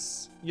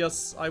 Omegasus.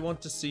 Yes, I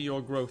want to see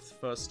your growth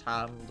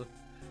firsthand.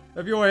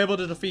 If you are able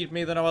to defeat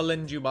me, then I will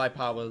lend you my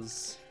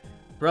powers.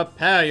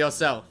 Prepare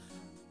yourself.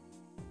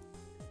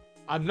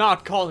 I'm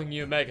not calling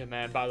you Mega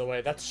Man, by the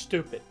way. That's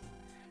stupid.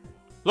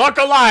 Look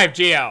alive,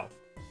 Geo.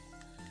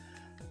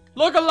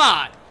 Look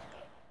alive.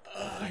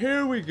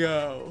 Here we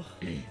go.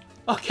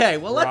 Okay,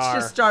 well, let's Rawr.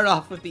 just start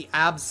off with the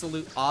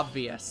absolute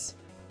obvious.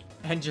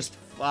 And just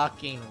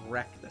fucking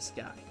wreck this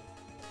guy.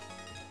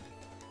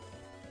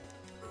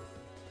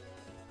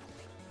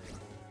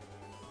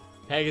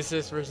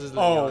 Pegasus versus the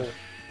Oh,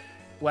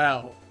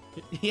 well.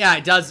 Yeah,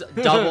 it does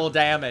double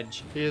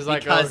damage. He's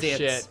like, because oh it's...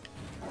 shit.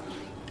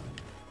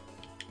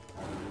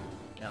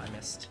 No, I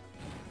missed.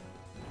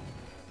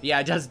 Yeah,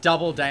 it does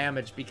double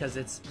damage because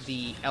it's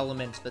the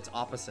element that's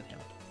opposite him.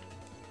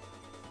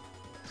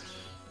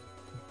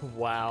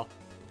 Wow.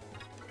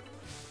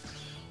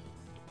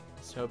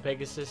 So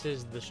Pegasus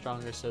is the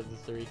strongest of the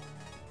three.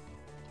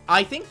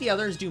 I think the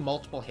others do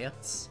multiple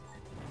hits.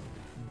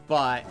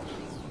 But,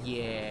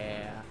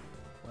 yeah.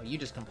 Well, you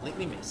just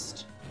completely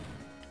missed.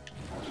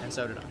 And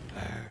so did I.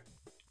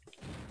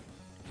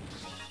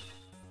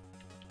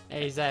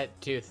 And he's at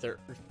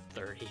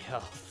 230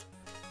 health.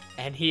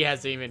 And he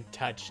hasn't even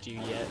touched you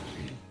yet.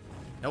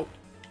 Nope.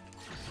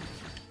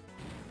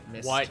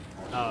 Missed. What?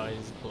 Oh,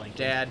 he's blinking.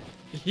 Dad.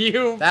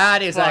 You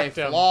That is a fucked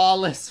him.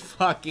 flawless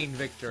fucking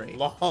victory.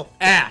 Lol.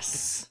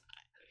 S.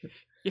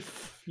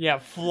 Yeah,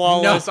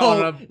 flawless No,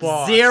 on a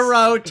boss.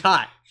 0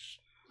 touch.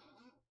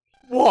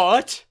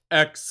 What?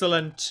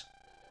 Excellent.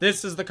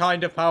 This is the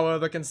kind of power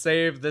that can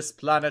save this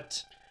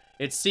planet.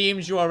 It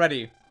seems you are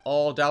ready.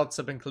 All doubts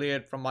have been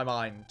cleared from my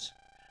mind.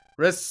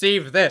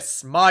 Receive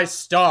this, my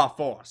Star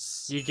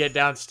Force. You get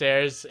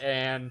downstairs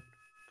and...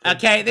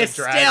 Okay, the this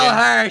dragon- still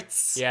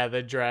hurts. Yeah,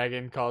 the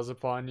dragon calls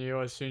upon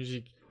you as soon as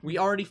you... We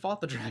already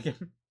fought the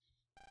dragon.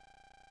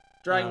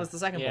 Dragon was the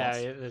second yeah, boss.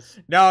 it's...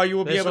 Now you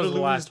will be This able to was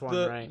the last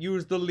one, right?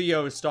 use the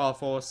Leo Star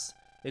Force.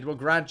 It will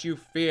grant you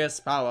fierce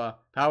power.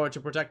 Power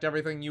to protect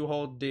everything you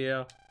hold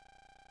dear.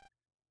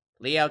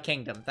 Leo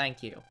Kingdom,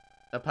 thank you.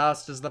 The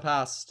past is the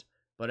past,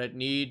 but it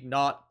need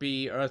not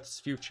be Earth's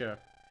future.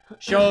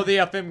 Show the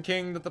FM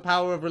King that the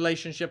power of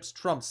relationships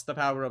trumps the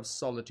power of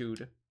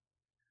solitude.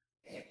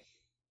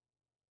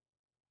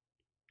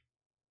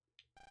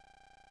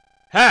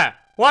 Huh,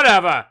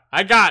 whatever.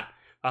 I got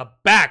a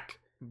back.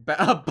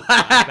 A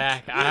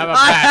back. I have a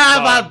I back.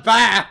 have bud. a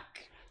back.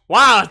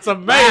 Wow, it's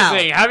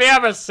amazing. Have you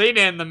ever seen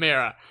it in the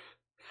mirror?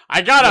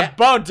 I got Yeah. a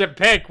bone to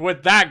pick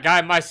with that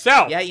guy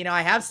myself. Yeah, you know,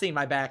 I have seen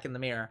my back in the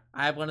mirror.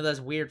 I have one of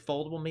those weird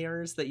foldable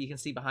mirrors that you can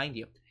see behind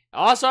you.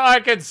 Also, I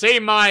can see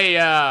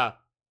my,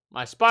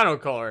 my spinal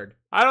cord.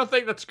 I don't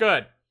think that's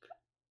good.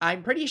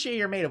 I'm pretty sure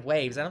you're made of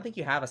waves. I don't think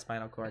you have a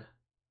spinal cord.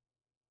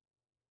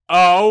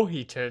 Oh,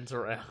 he turns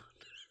around.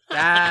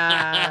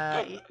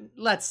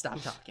 Let's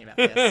stop talking about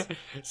this.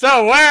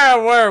 So,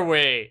 where were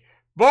we?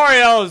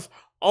 Boreal's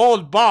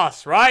old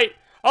boss, right?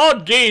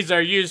 Old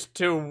geezer used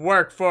to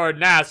work for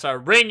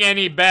NASA. Ring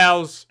any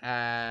bells?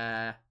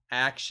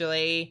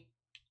 Actually,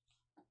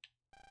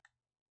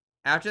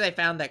 after they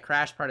found that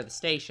crash part of the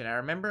station, I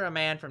remember a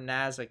man from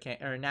NASA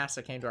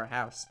came to our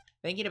house.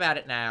 Thinking about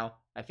it now,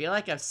 I feel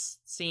like I've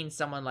seen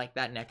someone like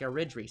that in Echo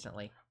Ridge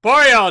recently.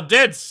 Boreal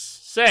did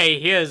say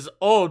his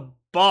old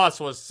boss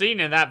was seen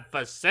in that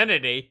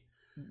vicinity.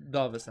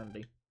 The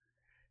vicinity.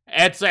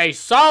 It's a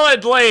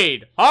solid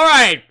lead. All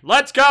right,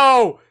 let's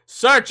go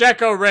search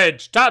Echo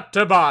Ridge, top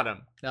to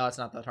bottom. No, it's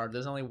not that hard.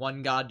 There's only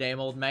one goddamn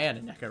old man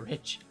in Echo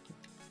Ridge.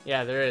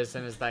 Yeah, there is,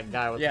 and it's that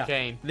guy with the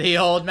cane. The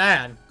old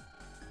man.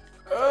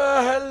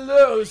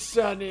 Hello,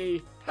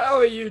 Sonny. How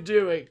are you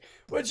doing?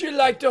 Would you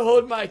like to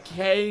hold my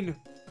cane?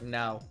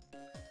 No.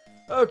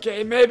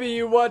 Okay, maybe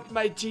you want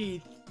my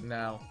teeth.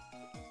 No.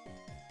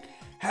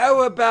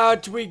 How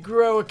about we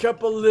grow a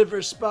couple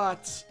liver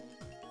spots?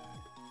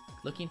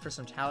 Looking for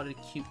some talented,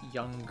 cute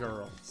young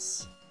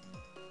girls.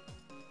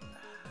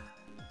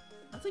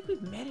 I don't think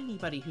we've met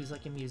anybody who's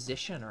like a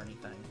musician or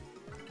anything.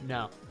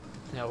 No.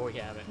 No, we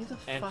haven't. Who the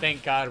And fuck?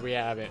 thank God we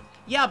haven't.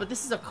 Yeah, but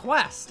this is a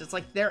quest. It's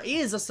like, there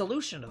is a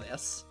solution to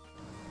this.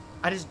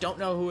 I just don't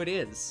know who it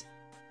is.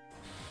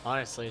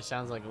 Honestly, it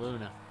sounds like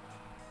Luna.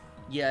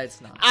 Yeah, it's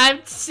not. I'm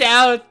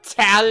so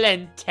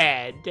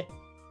talented.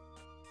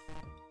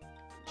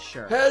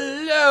 Sure.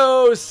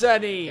 Hello,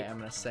 Sonny. Okay, I'm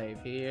gonna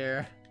save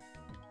here.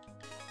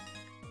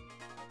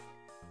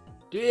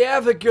 Do you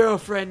have a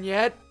girlfriend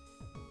yet?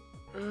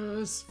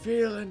 This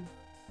feeling.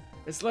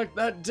 It's like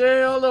that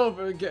day all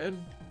over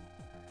again.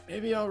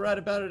 Maybe I'll write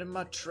about it in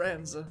my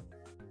transer.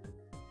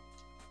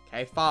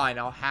 Okay, fine.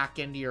 I'll hack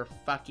into your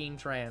fucking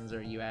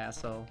transer, you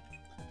asshole.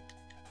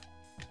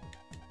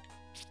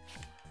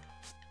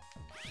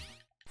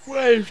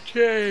 Wave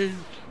change.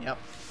 Yep.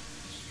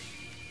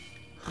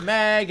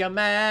 Mega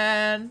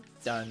Man.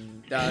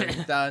 Dun dun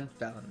dun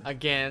dun.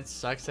 Again, it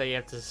sucks that you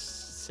have to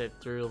sit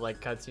through like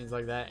cutscenes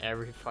like that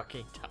every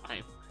fucking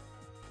time.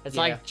 It's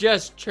Yeah. like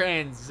just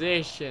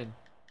transition.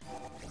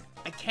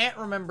 I can't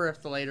remember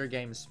if the later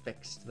games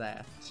fixed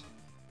that.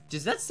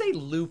 Does that say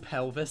Lou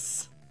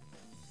Pelvis?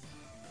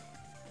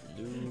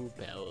 Lou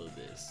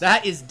Pelvis.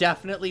 That is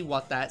definitely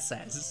what that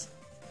says.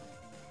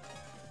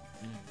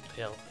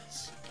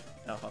 Pelvis.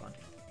 Oh, hold on.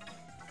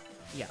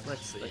 Yeah,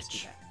 let's do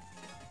Bitch. that.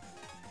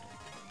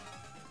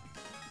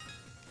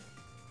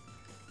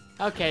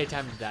 Okay,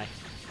 time to die.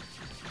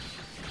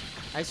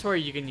 I swear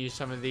you can use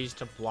some of these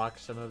to block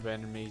some of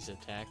enemies'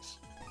 attacks.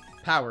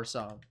 Power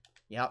song.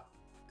 Yep.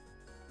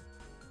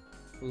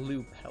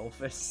 Lou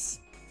Pelvis.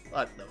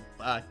 What the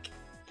fuck?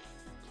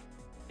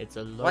 It's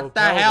a low What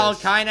the hell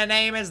kind of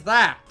name is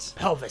that?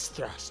 pelvis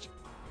thrust.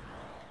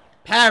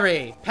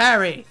 Parry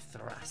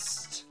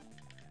thrust.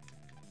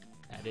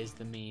 That is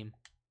the meme.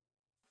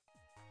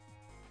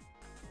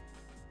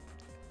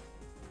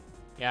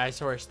 Yeah, I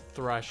swear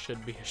thrust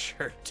should be a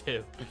shirt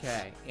too.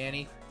 Okay,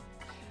 Annie.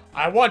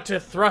 I want to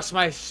thrust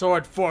my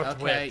sword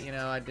forthwith. Okay, you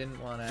know, I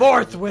didn't want to.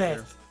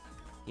 Forthwith!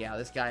 Yeah,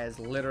 this guy has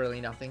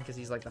literally nothing because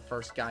he's like the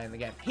first guy in the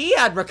game. He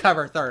had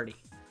recover 30.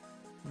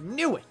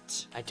 Knew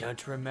it. I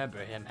don't remember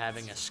him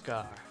having a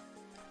scar.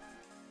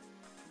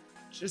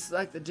 Just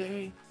like the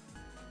day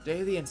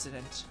of the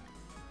incident.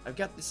 I've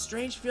got this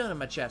strange feeling in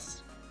my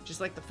chest.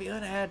 Just like the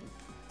feeling I had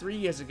 3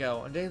 years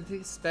ago. And didn't think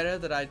it's better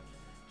that I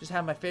just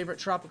have my favorite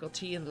tropical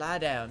tea and lie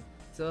down.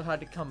 It's a little hard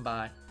to come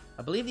by.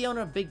 I believe the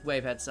owner of Big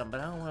Wave had some, but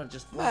I don't want to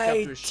just walk up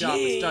to a shop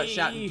and start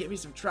shouting, "Get me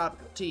some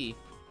tropical tea."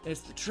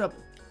 It's the trouble.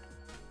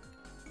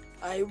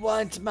 I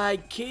want my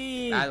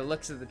key. By the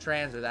looks of the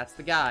transit, that's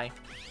the guy.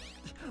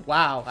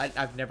 Wow,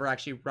 I've never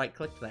actually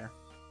right-clicked there.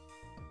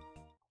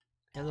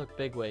 Hey, look,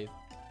 Big Wave.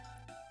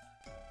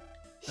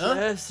 Huh?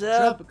 What's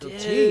up, Tropical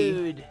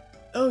dude? tea?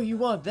 Oh, you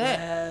want that?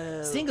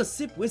 Wow. Single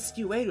sip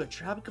whiskey away to a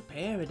tropical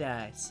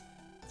paradise.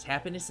 It's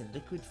happiness in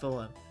liquid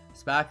form,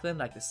 sparkling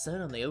like the sun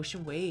on the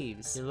ocean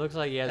waves. He looks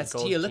like he has That's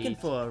gold tea you're looking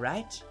teeth. for,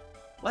 right?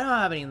 Well, I don't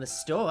have any in the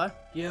store.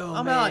 Yo,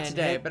 I'm man, out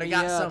today, hit but I me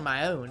got up. some of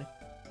my own.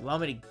 You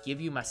want me to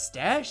give you my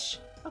stash?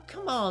 Oh,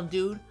 come on,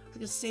 dude. We're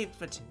gonna save it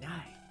for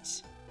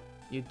tonight.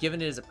 You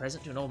giving it as a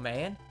present to an old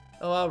man?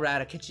 Oh, alright,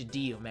 I'll catch you a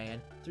deal,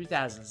 man.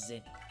 3,000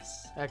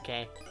 zennies.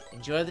 Okay.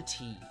 Enjoy the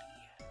tea.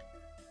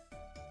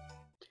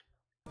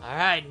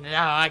 Alright,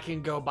 now I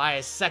can go buy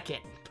a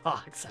second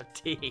box of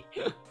tea.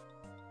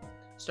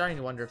 Starting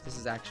to wonder if this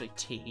is actually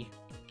tea.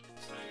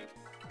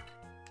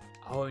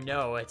 Oh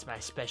no, it's my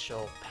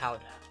special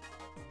powder.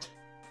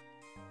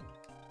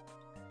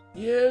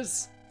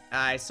 Yes?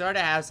 I sort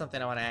of have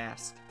something I want to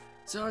ask.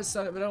 Sorry,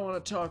 son, but I don't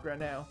want to talk right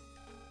now.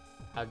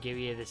 I'll give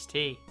you this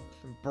tea.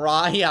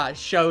 Yeah,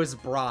 shows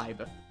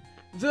bribe.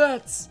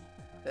 That's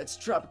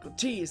tropical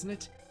tea, isn't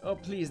it? Oh,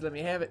 please let me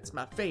have it. It's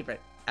my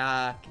favorite.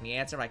 Can you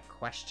answer my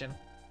question?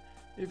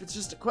 If it's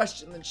just a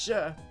question, then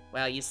sure.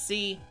 Well, you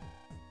see...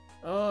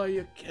 Oh,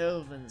 you're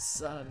Kelvin's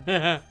son.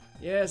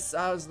 Yes,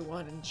 I was the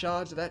one in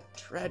charge of that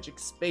tragic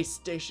space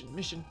station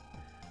mission.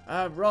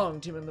 I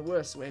wronged him in the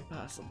worst way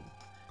possible.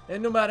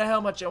 And no matter how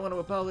much I want to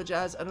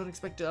apologize, I don't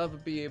expect to ever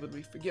be able to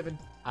be forgiven.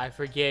 I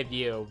forgive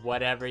you,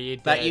 whatever you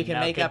did. But you can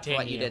now make up for what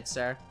continue. you did,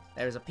 sir.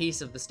 There was a piece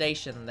of the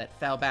station that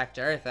fell back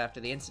to Earth after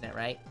the incident,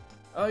 right?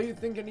 Oh, you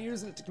thinking of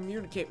using it to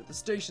communicate with the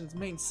station's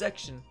main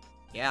section?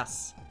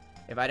 Yes.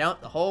 If I don't,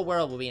 the whole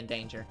world will be in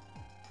danger.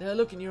 Now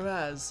look in your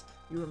eyes.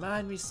 You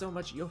remind me so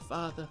much of your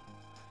father.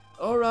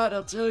 Alright,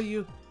 I'll tell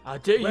you. I'll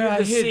tell you where I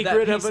the hid that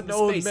secret piece of in an the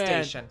old space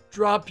man. station.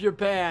 Drop your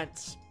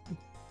pants.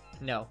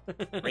 No.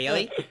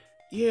 Really?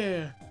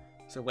 Yeah.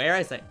 So where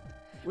is it?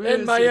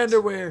 In my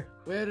underwear.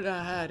 Where did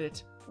I hide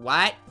it?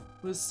 What?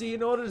 Well, see,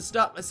 in order to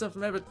stop myself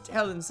from ever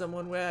telling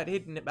someone where I'd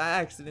hidden it by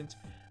accident,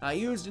 I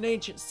used an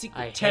ancient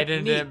secret I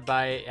hidden technique it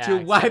by to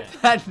accident. wipe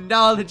that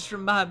knowledge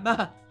from my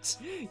mind.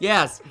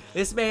 Yes,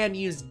 this man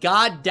used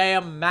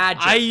goddamn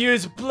magic. I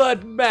use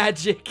blood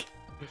magic.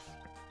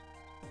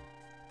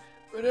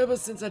 But ever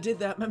since I did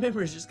that, my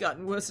memory's just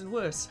gotten worse and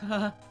worse.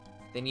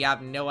 Then you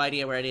have no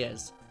idea where it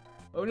is.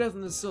 Oh, nothing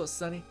of the sort,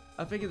 Sonny.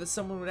 I figured that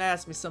someone would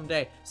ask me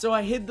someday, so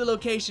I hid the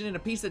location in a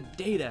piece of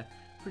data.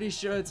 Pretty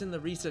sure it's in the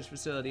research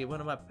facility of one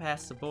of my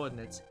past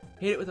subordinates.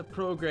 Hid it with a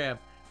program,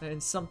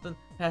 and something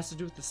has to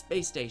do with the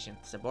space station.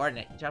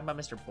 Subordinate? You talking about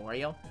Mr.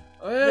 Boreal?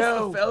 Oh, yes,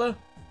 No. the fella.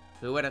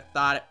 Who would have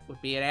thought it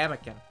would be an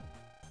Anakin?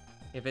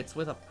 If it's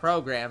with a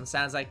program,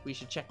 sounds like we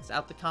should check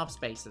out the comp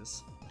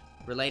spaces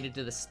related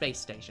to the space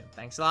station.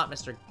 Thanks a lot,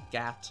 Mr.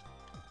 Gatt.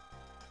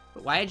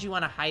 But why did you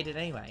want to hide it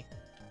anyway?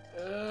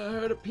 I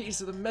heard a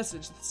piece of the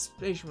message the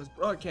station was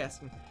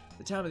broadcasting at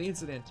the time of the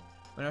incident.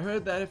 When I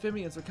heard that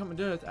amphibians were coming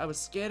to Earth, I was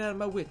scared out of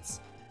my wits.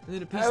 And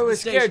then a piece I of the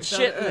was scared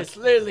station found Earth.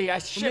 shitless. Literally, I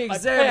When we shit my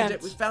examined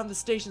it, we pants. found the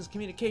station's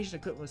communication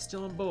equipment was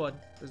still on board.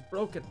 It was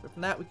broken, but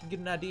from that we could get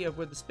an idea of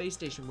where the space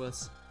station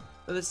was.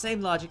 By the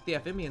same logic, the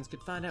amphibians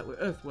could find out where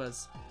Earth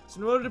was. So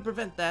in order to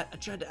prevent that, I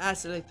tried to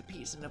isolate the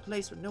piece in a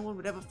place where no one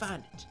would ever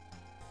find it.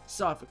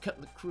 Sorry for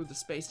cutting the crew of the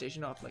space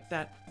station off like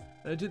that.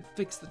 But I did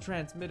fix the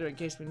transmitter in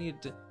case we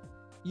needed to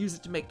use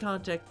it to make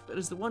contact, but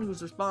as the one who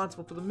was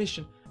responsible for the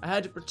mission, I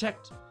had to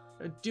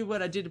do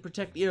what I did to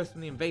protect the Earth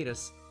from the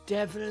invaders.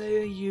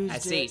 Definitely used I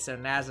it. see, so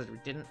Nazareth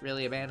didn't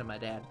really abandon my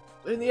dad.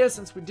 But in the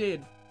essence, we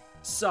did.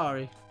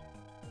 Sorry.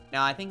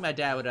 No, I think my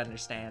dad would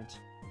understand.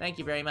 Thank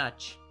you very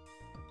much.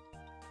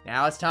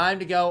 Now it's time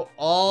to go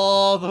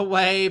all the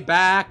way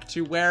back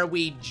to where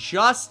we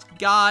just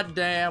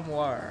goddamn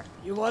were.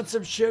 You want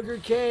some sugar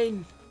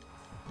cane?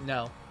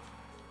 No.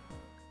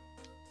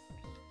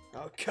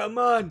 Oh, come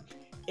on.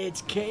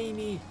 It's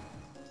caney.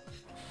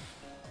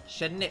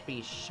 Shouldn't it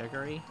be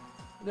sugary?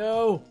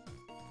 No.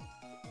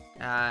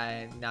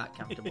 I'm not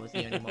comfortable with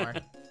you anymore.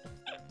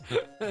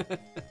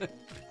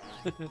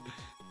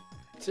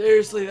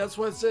 Seriously, that's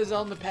what it says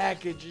on the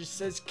package. It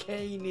says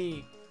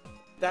caney.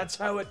 That's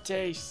how it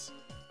tastes.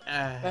 The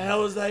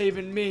hell does that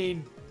even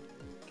mean?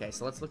 Okay,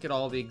 so let's look at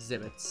all the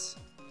exhibits.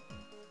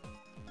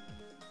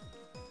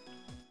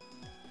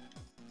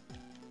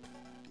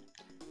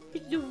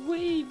 It's the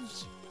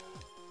waves.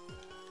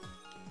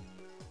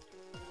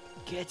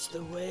 Catch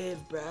the wave,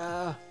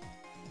 bruh.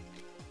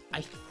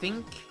 I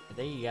think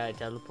you gotta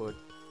teleport.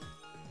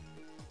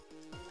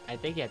 I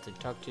think you have to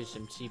talk to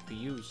some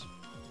CPUs.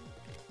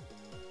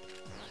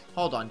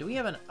 Hold on, do we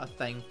have a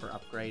thing for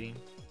upgrading?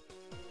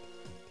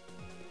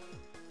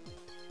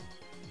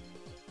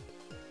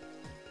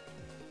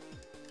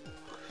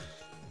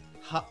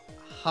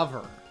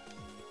 Hover.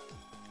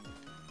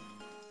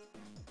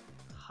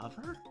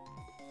 Hover?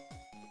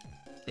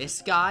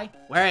 This guy?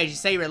 Where did you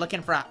say you were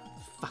looking for a...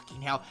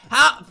 Fucking hell.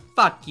 How?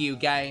 Fuck you,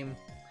 game.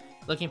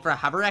 Looking for a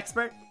hover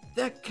expert?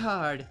 That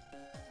card.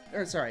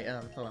 Or, sorry,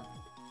 hold on.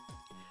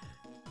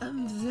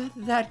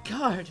 That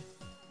card.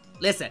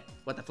 Listen,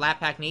 what the flat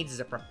pack needs is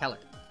a propeller.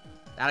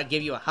 That'll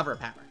give you a hover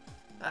power.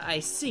 I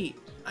see.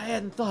 I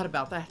hadn't thought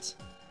about that.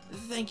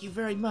 Thank you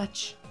very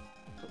much.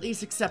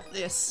 Please accept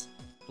this.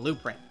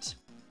 Blueprint.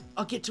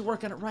 I'll get to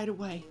work on it right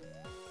away.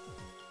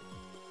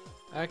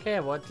 Okay,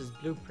 what does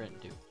Blueprint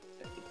do?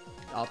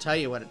 I'll tell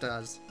you what it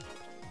does.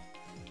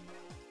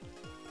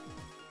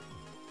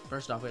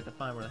 First off, we have to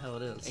find where the hell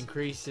it is.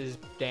 Increases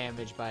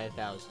damage by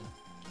 1,000.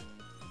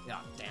 Oh,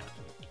 damn it.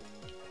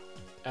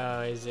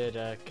 Oh, is it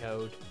a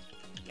code?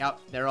 Yep,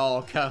 they're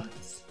all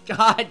codes.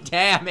 God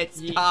damn it,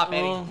 stop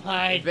it. Oh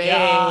my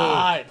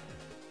god.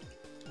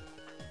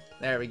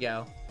 There we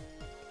go.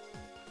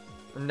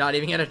 I'm not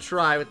even gonna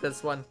try with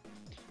this one.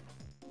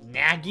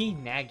 Naggy.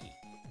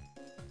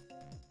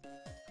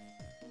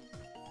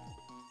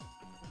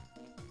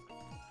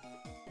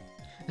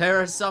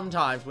 There are some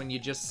times when you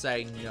just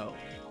say no.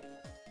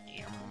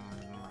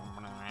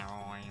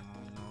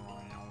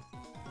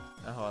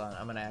 Oh, hold on,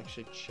 I'm gonna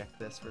actually check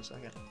this for a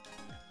second.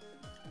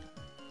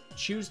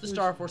 Choose the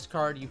Star Force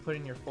card you put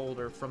in your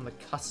folder from the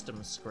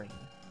custom screen.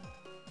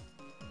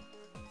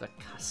 The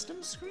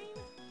custom screen?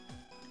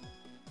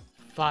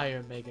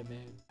 Fire Mega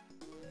Man.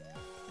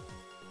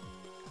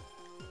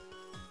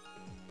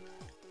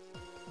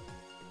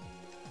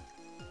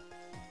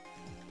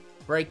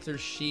 Breakthrough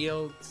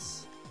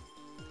shields.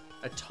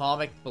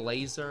 Atomic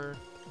blazer.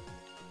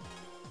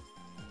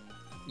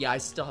 Yeah, I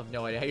still have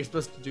no idea how you're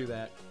supposed to do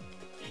that.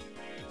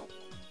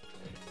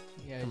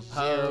 Yeah,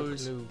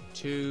 Compose. 0 clue.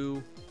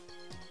 2.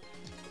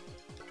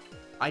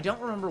 I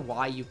don't remember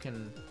why you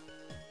can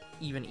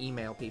even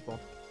email people.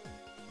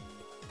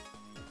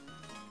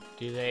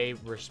 Do they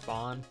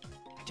respond?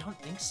 I don't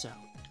think so.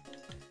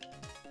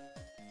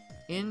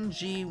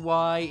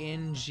 NGY.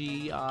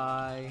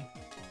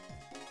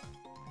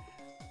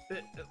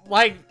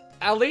 Like,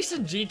 at least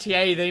in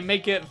GTA, they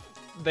make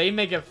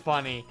it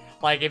funny.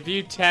 Like, if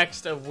you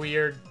text a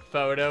weird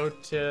photo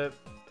to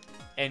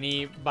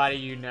anybody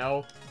you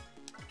know,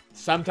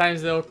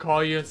 sometimes they'll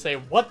call you and say,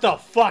 "What the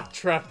fuck,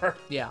 Trevor?"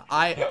 Yeah,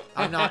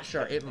 I'm not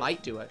sure. It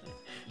might do it.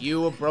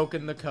 You have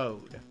broken the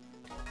code.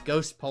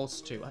 Ghost Pulse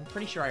 2. I'm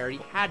pretty sure I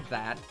already had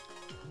that.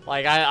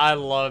 Like, I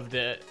loved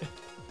it.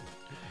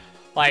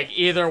 Like,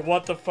 either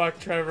 "What the fuck,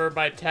 Trevor"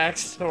 by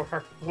text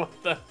or "What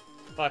the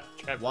fuck,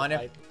 Trevor"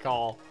 by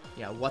call.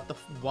 Yeah, what the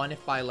 1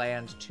 if by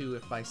land, 2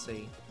 if by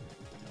sea.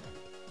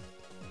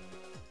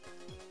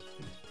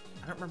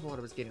 I don't remember what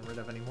I was getting rid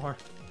of anymore.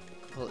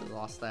 Completely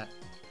lost that.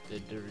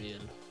 The real.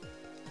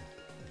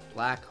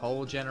 Black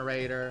hole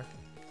generator.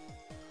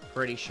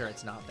 Pretty sure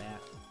it's not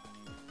that.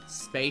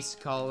 Space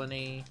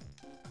colony.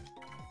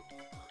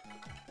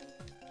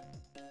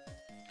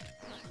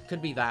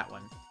 Could be that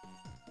one.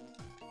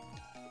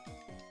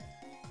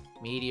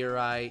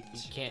 Meteorite.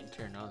 You can't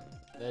turn on.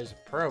 There's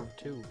a probe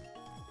too.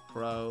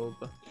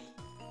 Probe.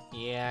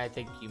 Yeah, I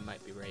think you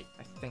might be right.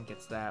 I think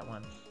it's that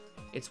one.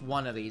 It's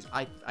one of these.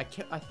 I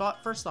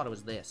first thought it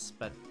was this,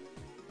 but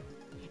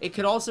it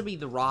could also be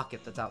the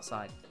rocket that's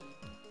outside.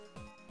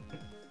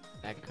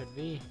 That could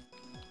be.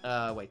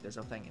 Wait, there's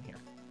a thing in here.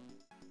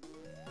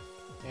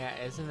 Yeah,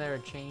 isn't there a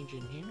change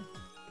in here?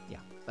 Yeah,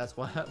 that's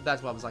why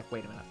I was like,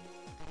 wait a minute.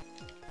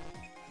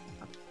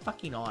 I'm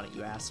fucking on it,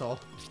 you asshole.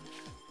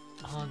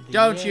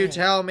 Don't you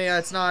tell me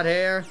it's not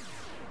here.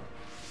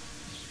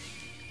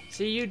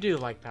 See, you do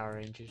like Power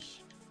Rangers.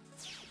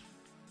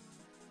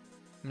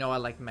 No, I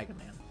like Mega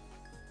Man.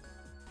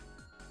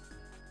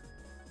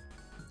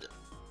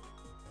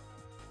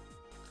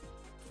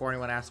 Before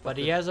anyone asks, But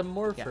he has a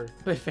morpher.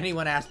 Yeah. But if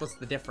anyone asks what's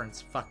the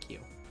difference, fuck you.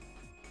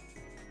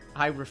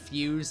 I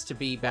refuse to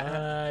be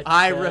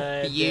I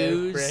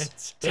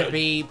refuse to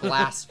be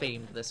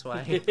blasphemed this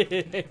way.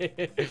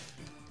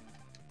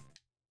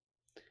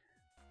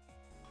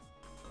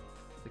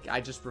 Like,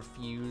 I just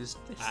refused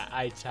this.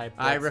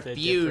 I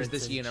refuse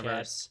this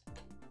universe.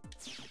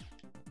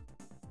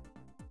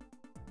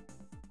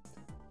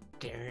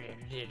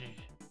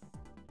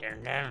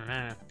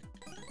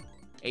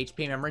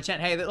 HP memory 10.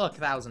 Hey, look,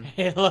 1,000.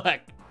 Hey,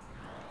 look.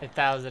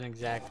 1,000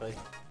 exactly.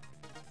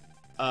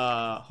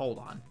 Hold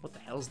on. What the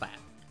hell's that?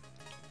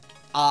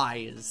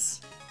 Eyes.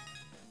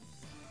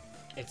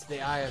 It's the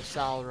Eye of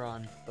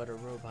Sauron, but a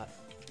robot.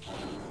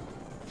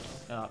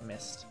 Oh,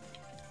 missed.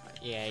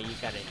 Yeah, you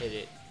gotta hit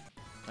it.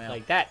 Well,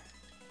 like that.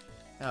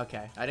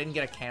 Okay. I didn't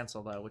get a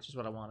cancel, though, which is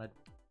what I wanted.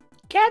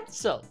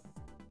 Cancel!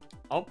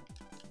 Oh.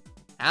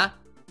 Huh?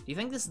 Do you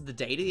think this is the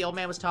data the old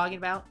man was talking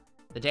about?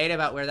 The data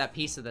about where that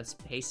piece of the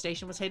space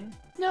station was hidden?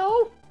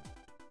 No.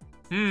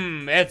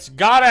 It's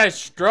got a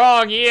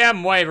strong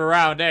EM wave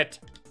around it.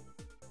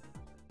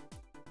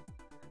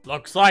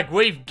 Looks like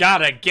we've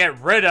gotta get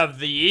rid of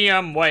the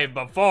EM wave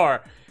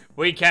before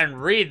we can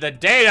read the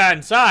data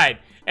inside.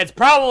 It's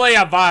probably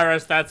a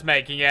virus that's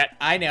making it.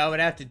 I know, I'm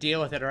gonna have to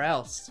deal with it or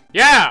else.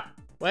 Yeah!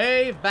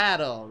 Wave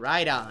battle,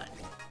 right on.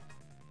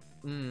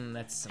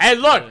 That's some Hey,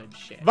 look! good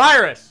shit.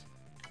 Virus!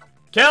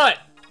 Kill it!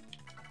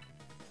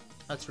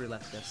 Let's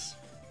roulette this.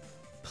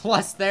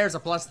 Plus, there's a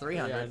plus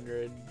 300.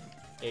 300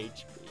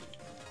 HP.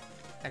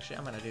 Actually,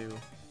 I'm gonna do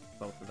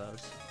both of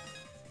those.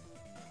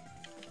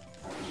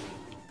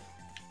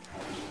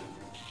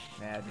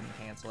 Nah, I didn't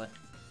cancel it.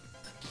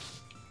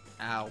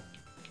 Ow.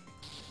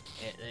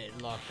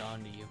 It locked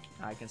onto you.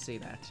 I can see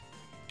that.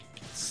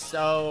 It's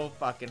so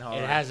fucking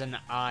hard. It has an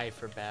eye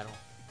for battle.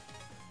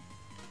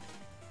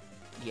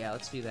 Yeah,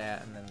 let's do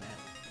that and then that.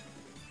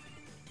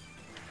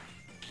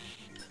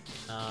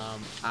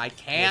 I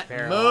can't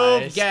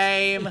move,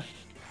 game!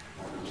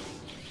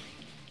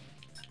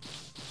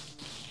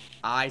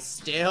 I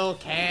still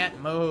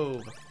can't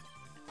move.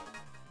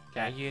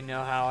 Yeah, you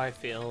know how I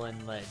feel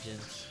in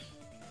Legends.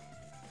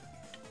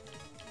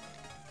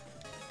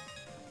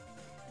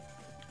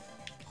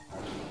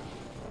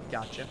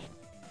 Gotcha.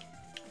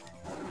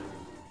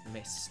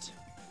 Missed.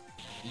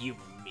 You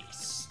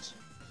missed.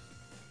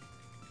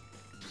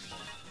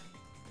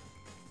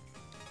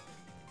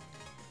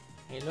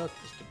 Hey, look,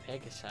 it's the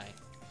Pegasus.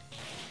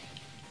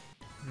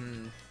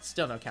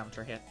 Still no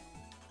counter hit.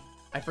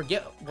 I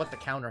forget what the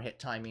counter hit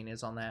timing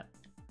is on that.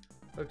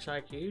 Looks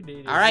like you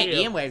did. Alright,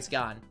 EM wave's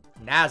gone.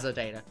 NASA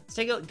data. Let's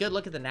take a good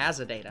look at the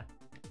NASA data.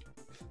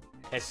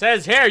 It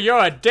says here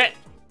you're a dick.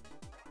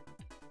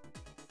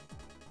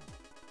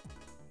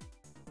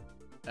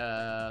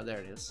 There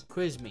it is.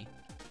 Quiz me.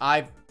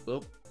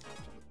 Oop.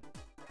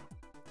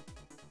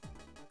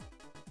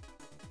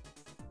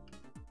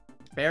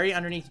 Buried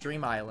underneath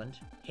Dream Island.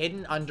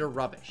 Hidden under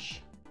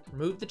rubbish.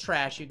 Remove the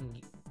trash. You can...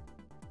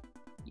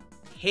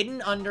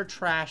 Hidden under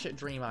trash at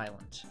Dream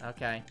Island.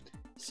 Okay.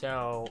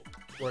 So,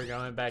 we're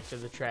going back to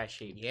the trash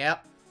heap.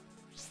 Yep.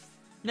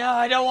 No,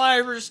 I don't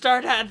want to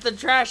restart at the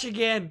trash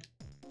again.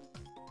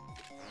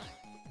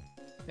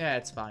 Yeah,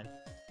 it's fine.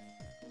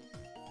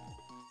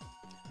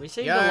 We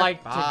seem You're to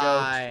like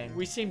fine. to go.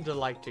 We seem to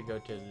like to go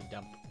to the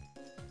dump.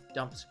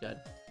 Dump's good.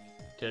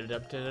 To the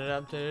dump. To the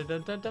dump. To the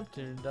dump. To the dump.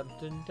 To the dump.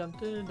 To the dump.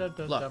 To the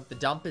dump. Look, the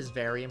dump is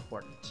very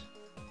important.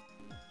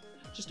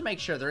 Just to make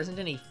sure there isn't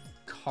any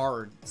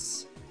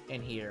cards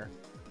in here.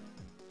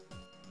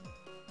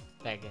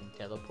 Back in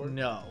teleport.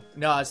 No.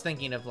 No, I was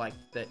thinking of like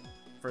that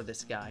for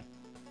this guy.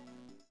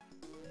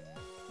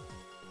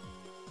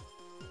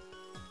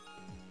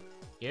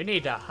 You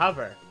need to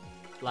hover,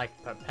 like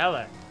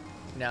propeller.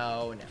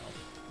 No, no.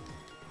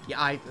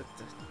 Yeah,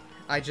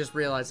 I just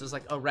realized it was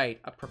like, oh right,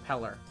 a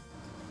propeller.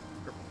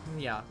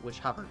 Yeah, which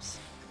hovers.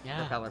 Yeah.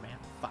 Propeller man.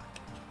 Fuck.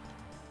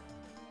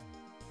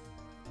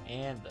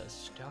 And the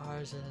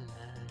stars in the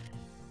night.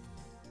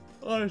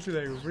 Honestly,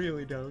 they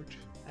really don't.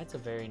 That's a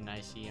very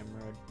nice EM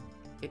road.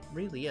 It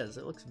really is.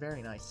 It looks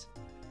very nice.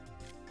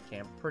 Okay,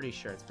 I'm pretty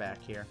sure it's back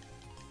here.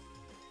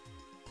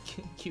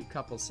 Cute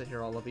couples sit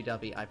here all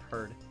lovey-dovey, I've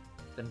heard.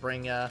 Then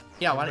bring, yeah,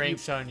 why don't bring you...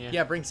 Sonya.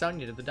 Yeah, bring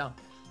Sonya to the dump.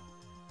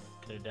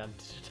 To the dump.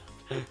 To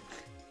the dump.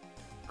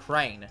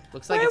 Crane.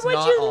 Looks like Where it's would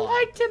not you on.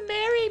 like to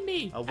marry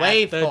me? A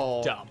wave At the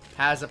hole dump.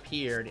 has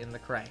appeared in the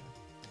crane.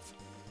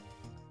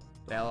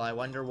 Well, I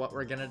wonder what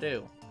we're gonna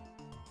do.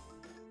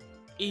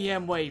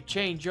 EM wave,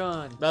 change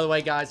on. By the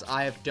way, guys,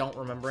 I don't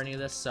remember any of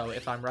this, so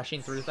if I'm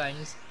rushing through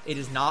things, it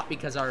is not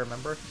because I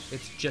remember.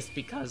 It's just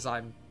because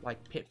I'm, like,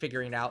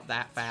 figuring out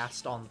that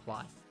fast on the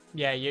fly.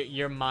 Yeah,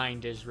 your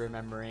mind is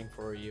remembering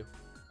for you.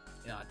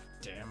 God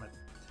damn it.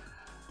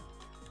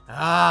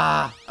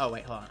 Ah! Oh,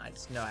 wait, hold on.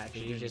 No, Did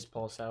actually, you just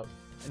pulse out?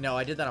 no,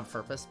 I did that on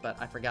purpose, but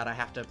I forgot I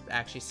have to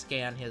actually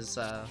scan his,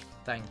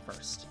 thing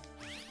first.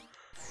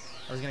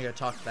 I was gonna go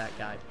talk to that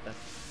guy, but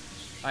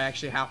I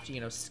actually have to,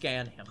 you know,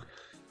 scan him.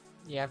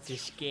 You have to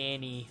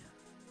scanny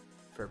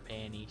for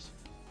panties.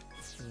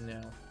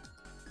 No.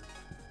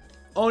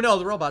 Oh no,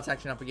 the robot's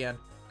acting up again.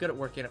 Good at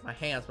working at my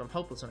hands, but I'm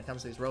hopeless when it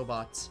comes to these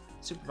robots.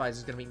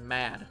 Supervisor's gonna be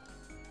mad.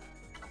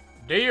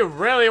 Do you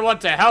really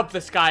want to help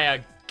this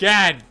guy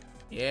again?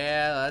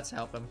 Yeah, let's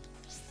help him.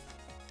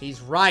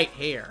 He's right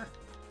here.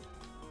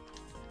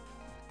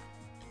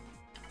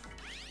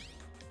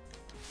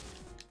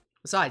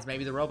 Besides,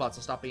 maybe the robots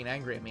will stop being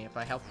angry at me if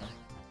I help them.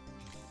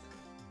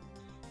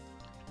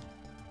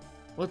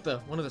 What the?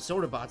 One of the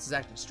soda bots is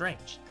acting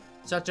strange.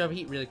 Starts to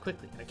overheat really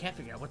quickly, but I can't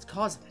figure out what's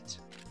causing it.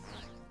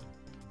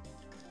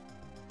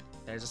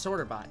 There's a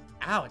sorter bot.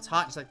 Ow, it's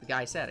hot just like the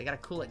guy said. I gotta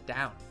cool it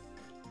down.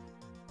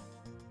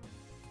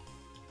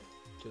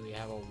 Do we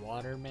have a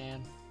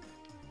waterman?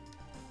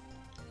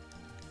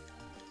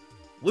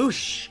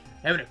 Whoosh!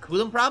 Having a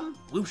cooling problem?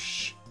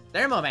 Whoosh!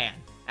 Thermo man.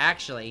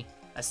 Actually,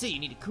 I see you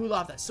need to cool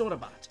off that soda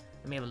bot.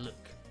 Let me have a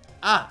look.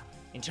 Ah,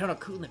 internal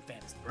coolant fan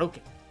is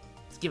broken.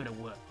 Let's give it a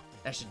whirl.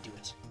 That should do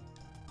it.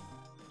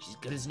 She's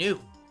good as new.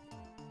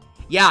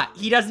 Yeah,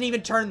 he doesn't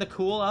even turn the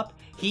cool up.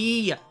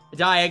 He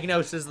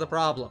diagnoses the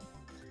problem.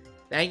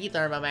 Thank you,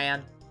 Thermo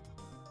Man.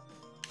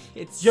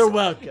 You're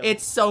welcome.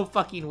 It's so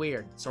fucking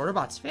weird. Sorter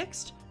bot's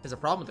fixed? There's a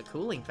problem with the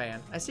cooling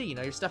fan. I see, you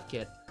know your stuff,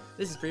 kid.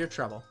 This is for your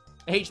trouble.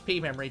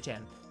 HP memory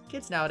 10.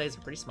 Kids nowadays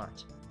are pretty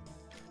smart.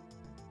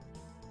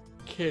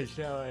 Kids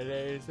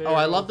nowadays. Oh,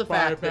 I love the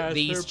fact that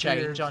these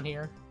change on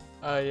here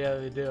Oh, yeah,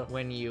 they do.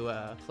 when you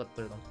flip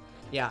through them.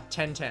 Yeah,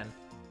 10-10.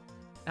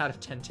 Out of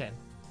 10-10. Okay,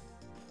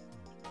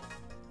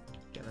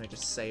 let me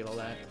just save all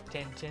that.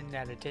 10-10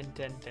 out of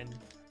 10-10-10.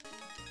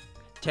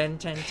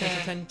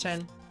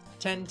 10-10-10-10-10.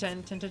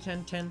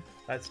 10-10-10-10-10.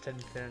 That's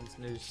 10-10's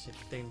new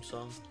theme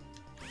song.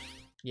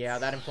 Yeah,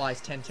 that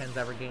implies 10-10's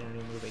ever getting a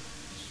new movie.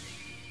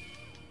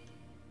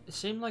 It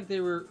seemed like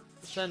they were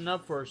setting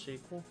up for a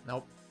sequel.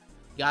 Nope.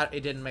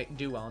 It didn't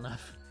do well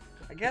enough.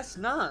 I guess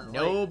not. Like,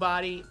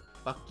 Nobody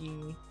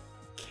fucking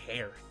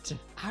cared.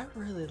 I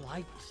really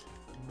liked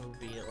the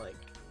movie, like...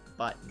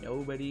 But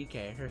nobody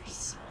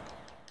cares.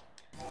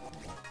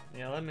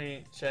 Yeah, let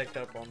me check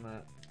up on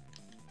that.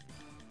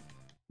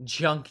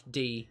 Junk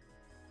D.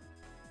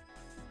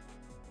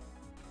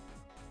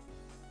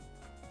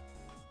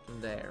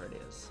 There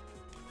it is.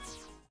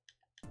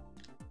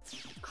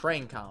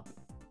 Crane comp.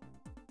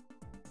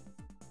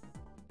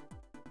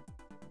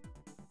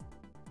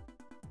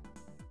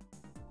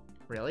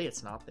 Really?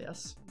 It's not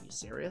this? Are you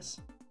serious?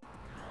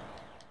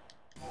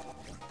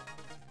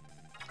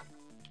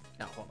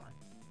 No, hold on.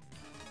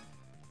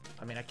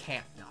 I mean, I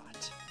can't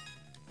not.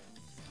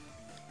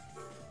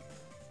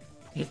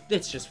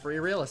 It's just free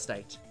real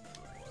estate.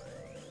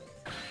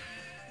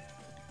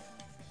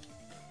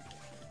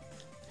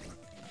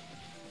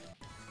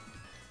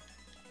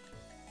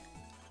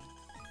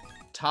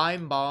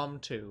 Time Bomb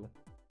 2.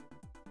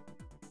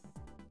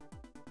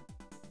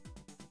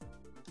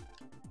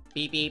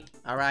 Beep beep.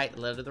 Alright, a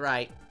little to the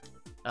right.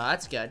 Oh,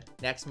 that's good.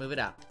 Next, move it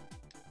up.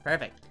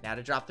 Perfect. Now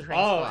to drop the crane.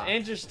 Oh,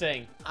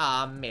 interesting.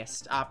 Ah,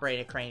 missed.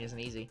 Operating a crane isn't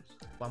easy.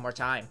 One more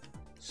time.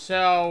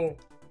 So,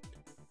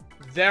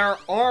 there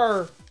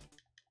are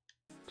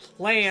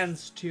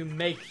plans to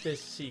make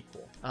this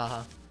sequel.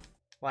 Uh-huh.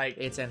 Like,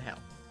 It's in hell.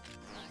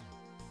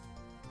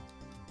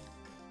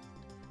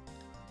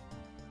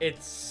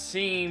 it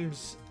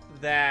seems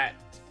that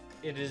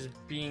it is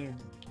being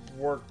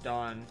worked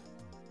on,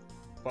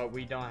 but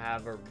we don't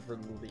have a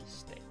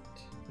release date.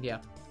 Yeah.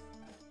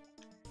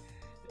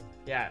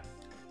 Yeah.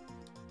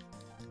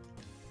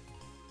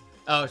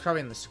 Oh, it's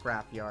probably in the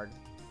scrap yard.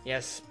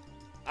 Yes.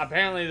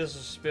 Apparently this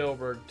is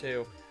Spielberg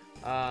too.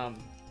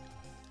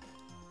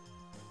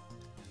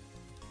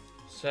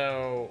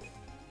 So,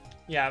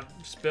 yeah,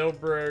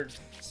 Spielberg.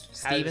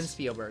 Steven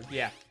Spielberg.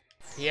 Yeah,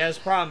 he has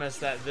promised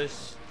that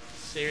this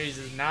series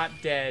is not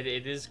dead.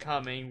 It is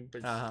coming,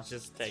 but it's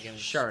just taking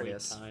Sure it sweet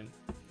is. time.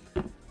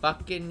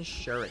 Fucking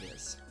sure it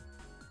is.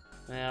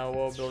 Yeah,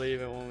 we'll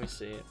believe it when we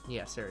see it.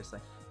 Yeah, seriously.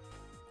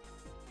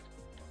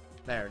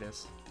 There it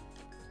is.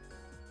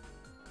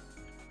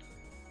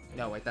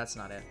 No, wait, that's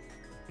not it.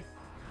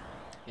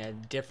 Yeah,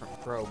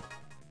 different probe.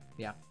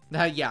 Yeah.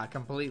 Yeah,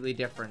 completely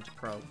different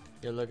probe.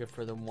 You're looking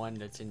for the one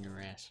that's in your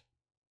ass.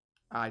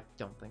 I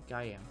don't think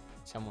I am.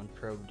 Someone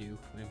probed you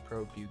and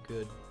probed you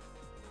good.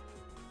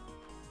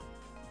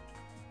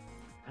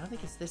 I don't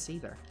think it's this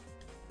either.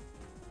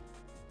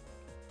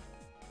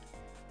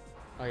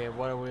 Okay,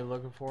 what are we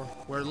looking for?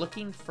 We're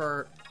looking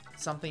for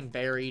something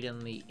buried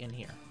in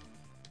here.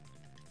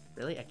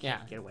 Really? I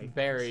can't get away from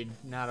buried,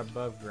 not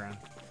above ground.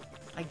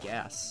 this. I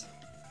guess.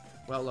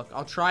 Well, look,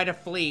 I'll try to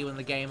flee when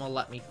the game will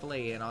let me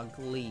flee, and I'll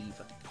leave.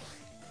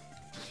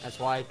 That's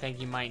why I think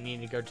you might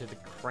need to go to the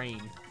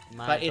crane.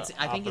 But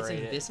I think it's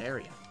in this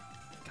area.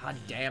 God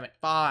damn it.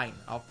 Fine.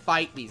 I'll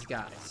fight these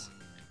guys.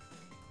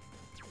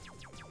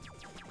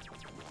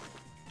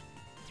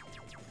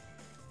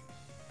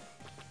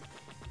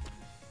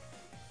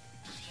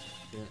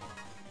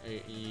 Are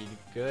you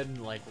good?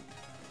 Like...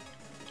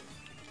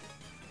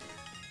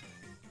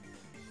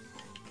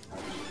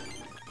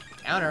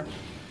 Counter.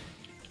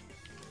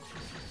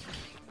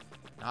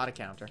 Not a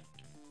counter.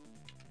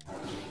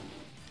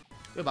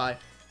 Goodbye.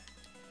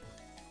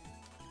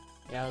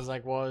 Yeah, I was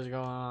like, what was going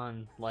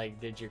on?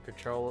 Like, did your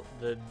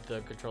the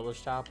controller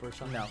stop or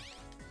something? No.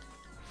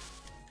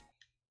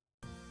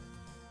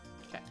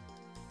 Okay.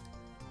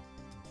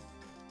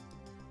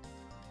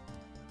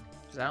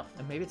 Is that,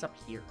 maybe it's up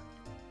here.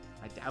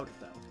 I doubt it,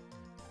 though.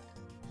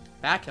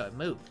 Backhoe, it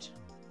moved.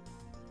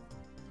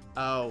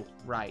 Oh,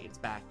 right, it's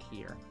back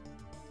here.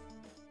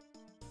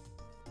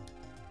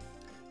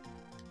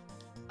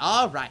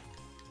 All right.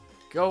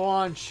 Go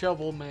on,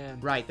 Shovel Man.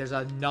 Right, there's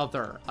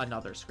another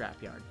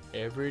scrapyard.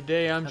 Every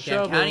day I'm Okay,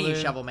 Shovel I'm counting Man. you,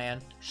 Shovel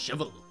Man.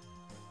 Shovel.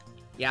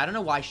 Yeah, I don't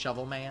know why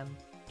Shovel Man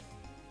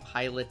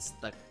pilots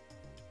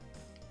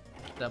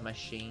the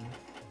machine.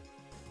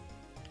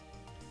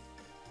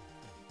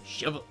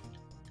 Shovel.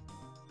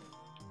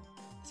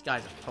 This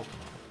guy's a Pokemon.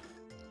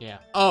 Yeah.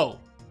 Oh,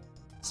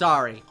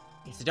 sorry.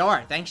 It's the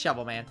door. Thanks,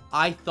 Shovel Man.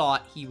 I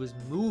thought he was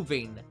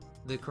moving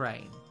the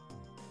crane.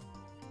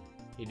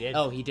 He did.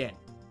 Oh, he did.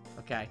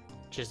 Okay.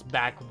 Just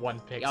back one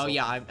pixel. Oh,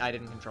 yeah, I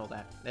didn't control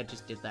that. That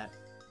just did that.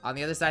 On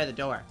the other side of the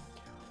door.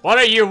 What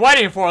are you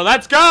waiting for?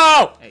 Let's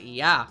go!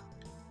 Yeah.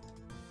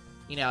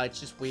 You know, it's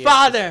just weird.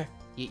 Father,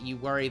 You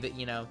worry that,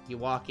 you know, you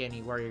walk in,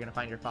 you worry you're gonna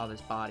find your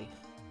father's body.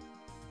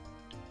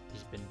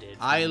 He's been dead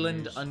for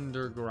Island years.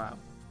 underground.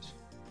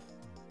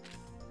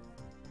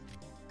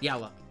 Yeah,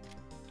 look.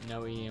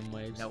 No EM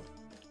waves. Nope.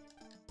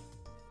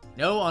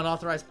 No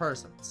unauthorized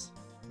persons.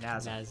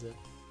 NASA. NASA.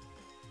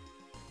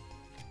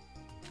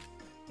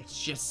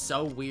 It's just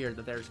so weird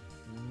that there's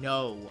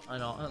no,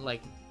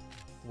 like,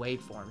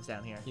 waveforms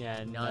down here.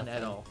 Yeah, None at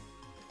nothing. all.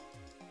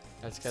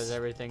 That's because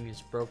everything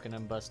is broken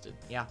and busted.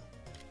 Yeah.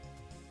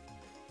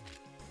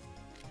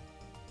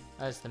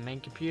 That's the main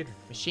computer.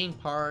 Machine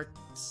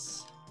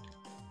parts.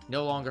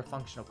 No longer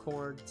functional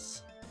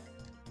cords.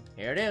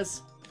 Here it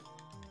is.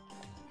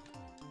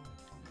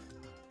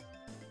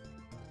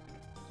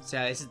 So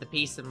this is the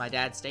piece of my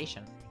dad's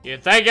station. You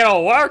think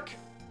it'll work?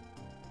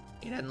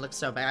 It doesn't look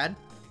so bad.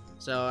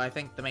 So I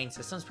think the main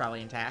system's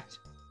probably intact.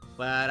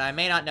 But I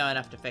may not know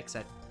enough to fix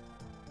it.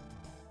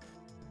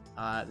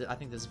 I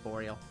think this is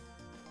Boreal.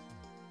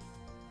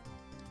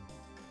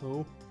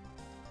 Who?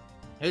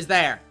 Who's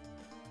there?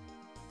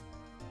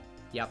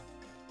 Yep,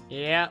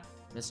 Yeah.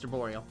 Mr.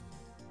 Boreal.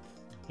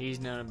 He's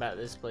known about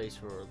this place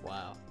for a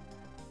while.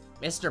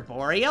 Mr.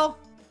 Boreal?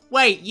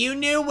 Wait, you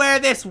knew where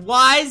this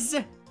was?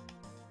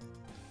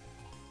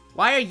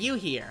 Why are you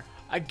here?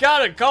 I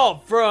got a call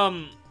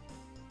from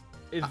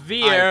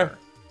Ivir. Ivor.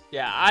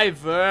 Yeah,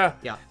 Ivor.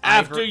 Yeah.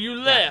 After Ivor- you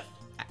yeah. left.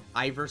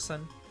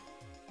 Iverson?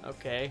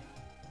 Okay.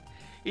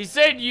 He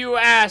said you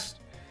asked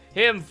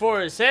him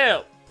for his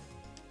help.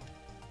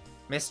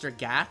 Mr.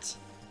 Gat?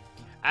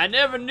 I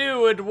never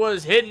knew it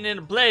was hidden in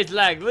a place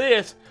like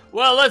this.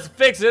 Well, let's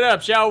fix it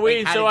up, shall we?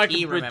 Wait, how So I did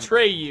he can remember?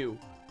 betray you.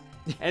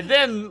 And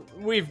then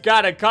we've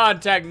got to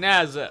contact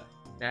NASA.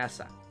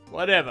 NASA.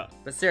 Whatever.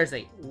 But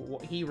seriously,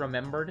 he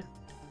remembered?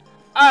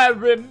 I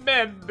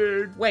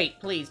remembered. Wait,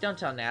 please, don't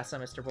tell NASA,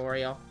 Mr.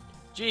 Boreal.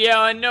 Gio,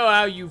 I know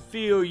how you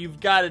feel. You've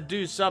got to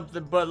do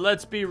something, but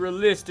let's be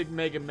realistic,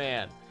 Mega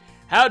Man.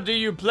 How do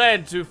you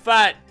plan to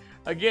fight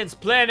against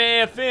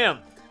Planet FM?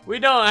 We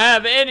don't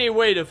have any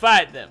way to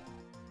fight them.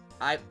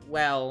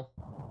 Well,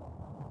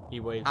 He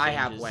waves. I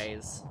have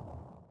ways.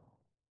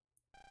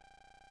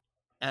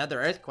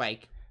 Another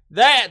earthquake.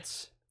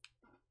 That's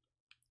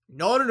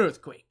Not an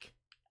earthquake.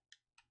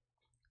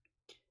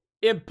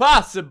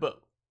 impossible.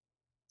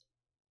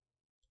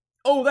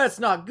 Oh, that's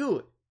not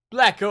good.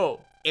 Black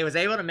hole. It was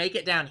able to make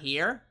it down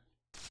here?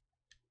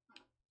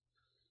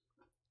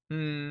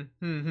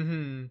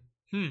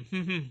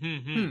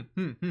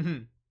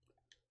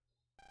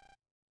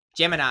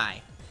 Gemini.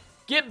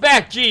 Get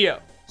back, Gio.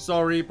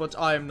 Sorry, but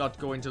I am not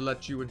going to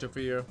let you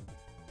interfere.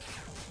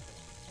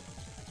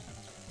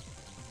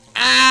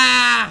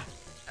 Ah!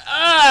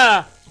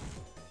 Ah!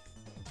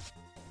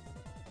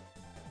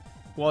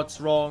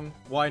 What's wrong?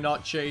 Why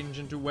not change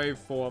into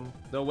waveform?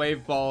 The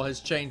wave ball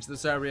has changed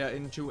this area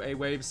into a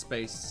wave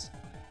space.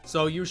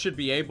 So you should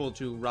be able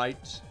to,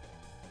 right?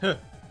 Huh.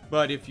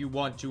 But if you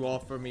want to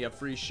offer me a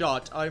free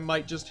shot, I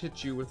might just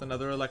hit you with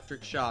another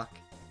electric shock.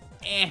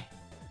 Eh.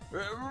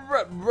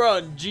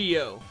 Run,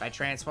 Gio. If I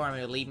transform,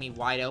 it would leave me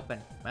wide open.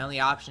 My only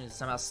option is to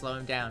somehow slow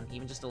him down,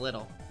 even just a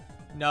little.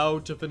 Now,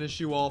 to finish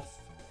you off,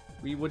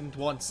 we wouldn't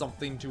want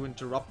something to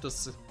interrupt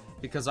us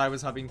because I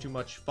was having too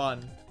much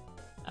fun.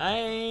 I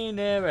ain't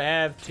never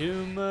have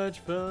too much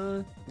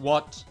fun.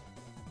 What?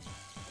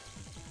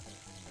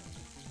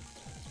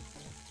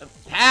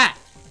 Pat!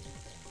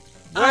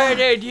 Where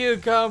did you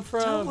come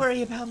from? Don't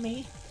worry about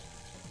me.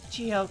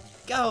 Gio,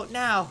 go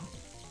now.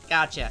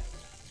 Gotcha.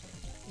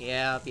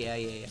 Yep, yeah.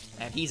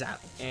 And he's out.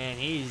 And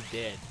he's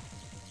dead.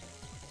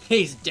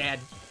 He's dead.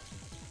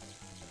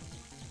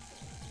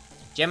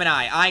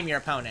 Gemini, I'm your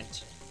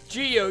opponent.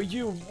 Gio,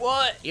 you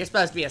what? You're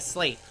supposed to be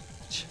asleep.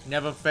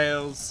 Never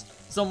fails.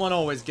 Someone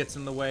always gets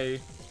in the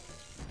way.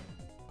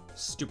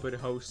 Stupid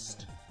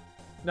host.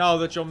 Now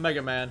that you're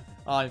Mega Man,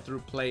 I'm through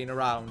playing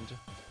around.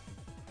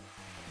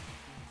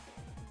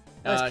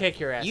 Let's kick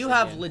your ass. You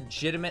have again.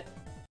 legitimate...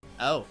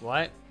 Oh,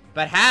 What?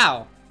 but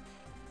how?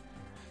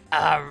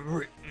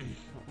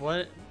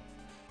 What?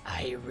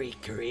 I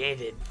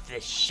recreated the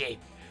shape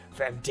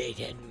from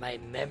data in my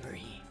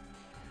memory.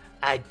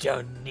 I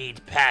don't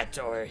need Pat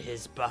or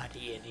his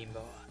body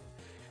anymore.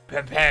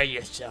 Prepare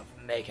yourself,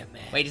 Mega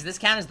Man. Wait, does this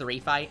count as the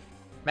refight?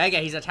 Mega,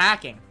 he's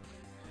attacking.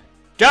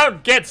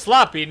 Don't get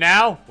sloppy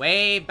now!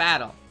 Wave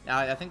battle. Now,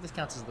 I think this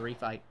counts as the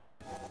refight.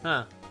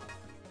 Huh.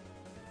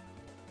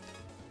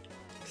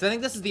 Because I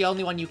think this is the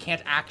only one you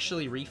can't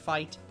actually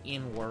refight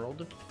in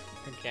world.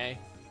 Okay.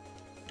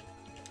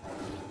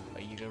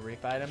 But you can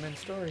refight him in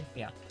story.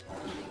 Yeah.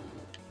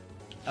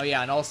 Oh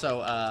yeah, and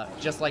also,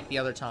 just like the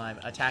other time,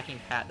 attacking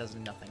Pat does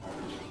nothing.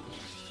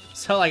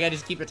 So, like, I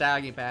just keep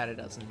attacking Pat, it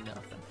does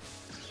nothing.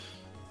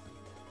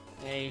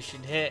 Yeah, you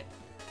should hit.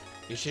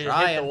 You should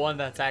Try hit the him. one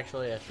that's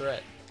actually a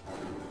threat.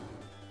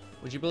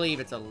 Would you believe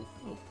it's a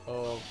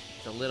Oh.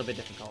 it's a little bit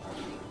difficult.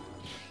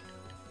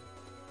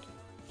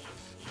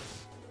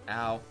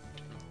 Ow.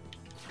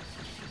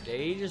 Did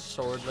he just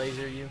sword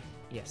laser you?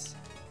 Yes.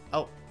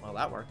 Oh, well,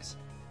 that works.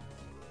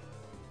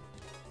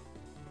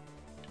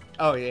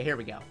 Oh, yeah, here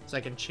we go. So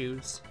I can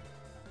choose.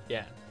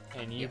 Yeah.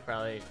 And you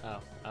probably... Oh,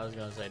 I was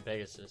gonna say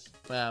Pegasus.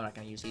 Well, I'm not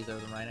gonna use either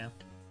of them right now.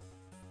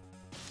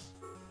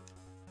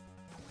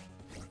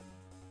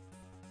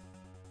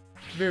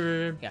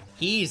 Yeah,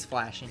 he's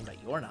flashing, but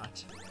you're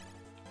not.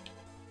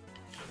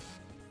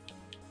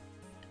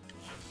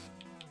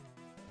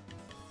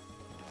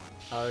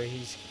 Oh,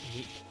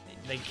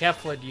 they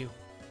Kefled you.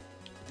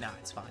 No,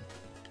 it's fine.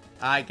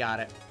 I got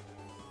it.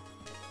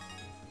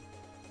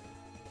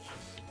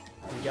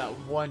 You got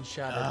one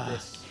shot at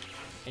this,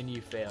 and you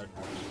failed.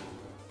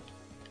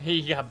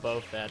 You got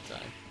both that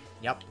time.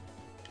 Yep.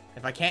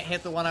 If I can't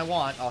hit the one I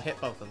want, I'll hit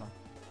both of them.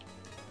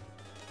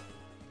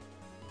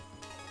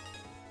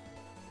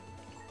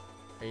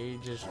 Are you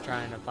just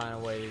trying to find a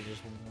way to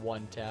just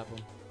one-tap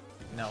them?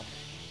 No.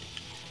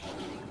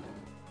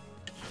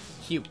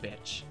 Cute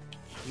bitch.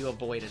 You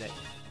avoided it.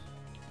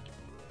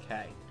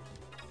 Okay.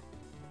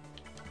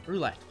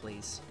 Roulette,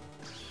 please.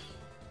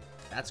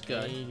 That's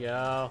good. There you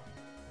go.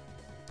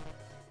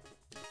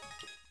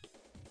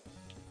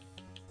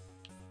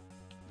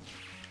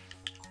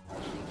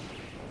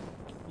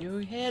 You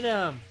hit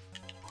him.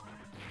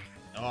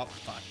 Oh,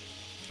 fuck.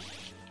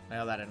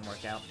 Well, that didn't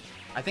work out.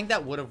 I think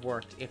that would have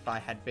worked if I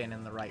had been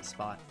in the right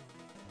spot.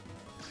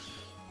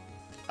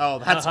 Oh,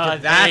 that's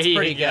good. That's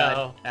pretty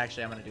good.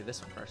 Actually, I'm gonna do this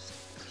one first.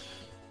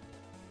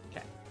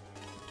 Okay.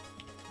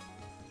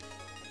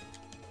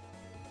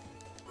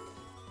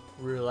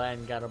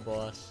 Roulette got a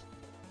boss.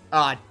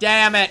 Aw,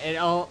 damn it! It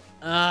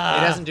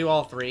doesn't do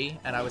all three,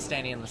 and I was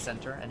standing in the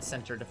center, and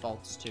center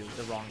defaults to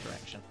the wrong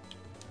direction.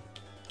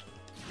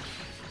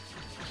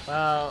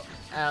 Well,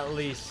 at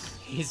least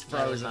he's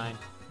frozen.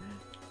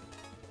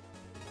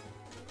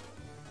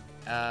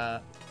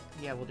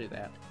 Yeah, we'll do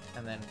that.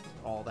 And then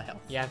all the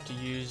health. You have to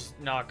use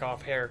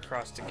knockoff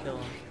Heracross to kill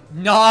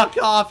him.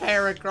 Knockoff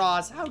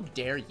Heracross! How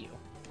dare you?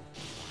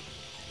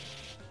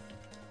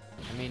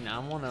 I mean, I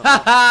want to...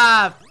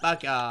 Haha!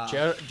 Fuck off.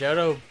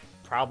 Johto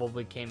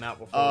probably came out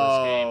before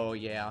this game. Oh,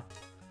 yeah.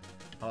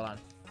 Hold on.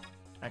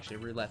 Actually,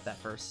 roulette that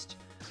first.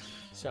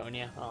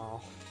 Sonya.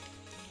 Oh.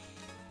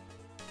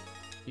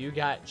 You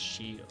got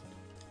shield.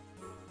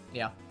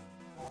 Yeah.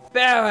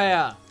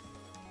 Barrier!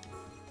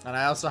 And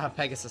I also have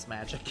Pegasus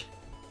magic.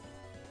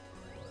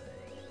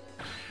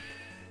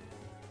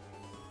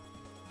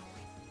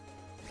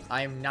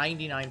 I am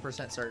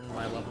 99% certain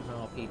my love of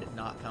MLP did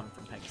not come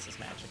from Pegasus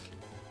magic.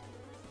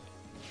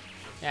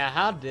 Yeah,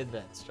 how did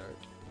that start?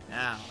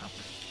 I don't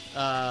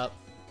know.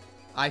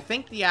 I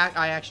think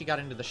I actually got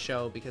into the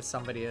show because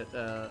somebody at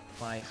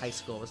my high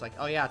school was like,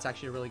 "Oh yeah, it's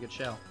actually a really good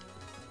show."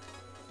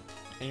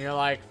 And you're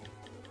like,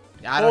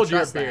 yeah, I don't hold your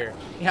trust beer.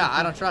 That. Yeah,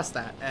 I don't trust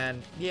that.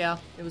 And yeah,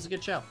 it was a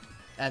good show.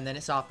 And then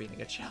it stopped being a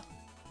good show.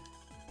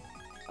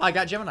 Oh, I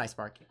got Gemini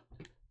Spark.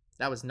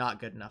 That was not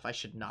good enough. I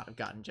should not have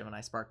gotten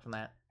Gemini Spark from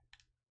that.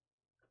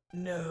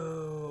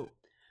 No.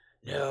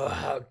 No,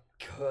 how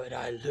could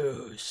I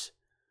lose?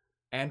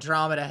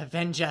 Andromeda,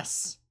 avenge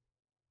us.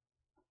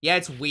 Yeah,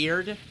 it's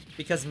weird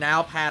because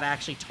now Pat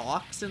actually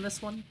talks in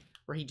this one,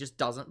 where he just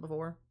doesn't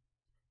before.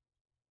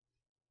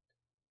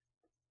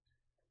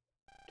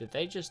 Did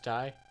they just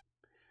die?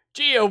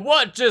 Gia,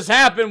 what just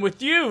happened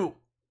with you?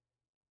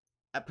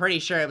 I'm pretty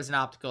sure it was an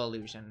optical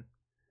illusion.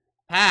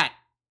 Pat!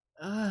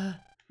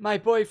 My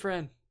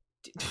boyfriend.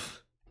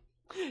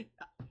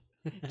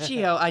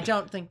 Gio, I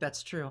don't think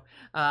that's true.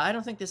 I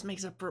don't think this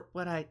makes up for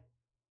what I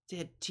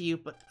did to you,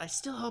 but I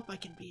still hope I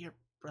can be your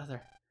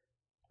brother.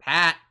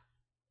 Pat!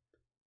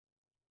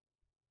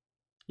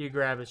 You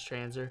grab his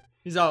transer.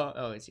 He's all...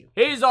 Oh, it's you.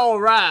 He's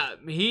alright.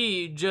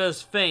 He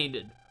just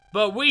fainted.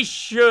 But we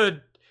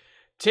should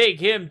take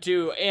him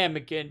to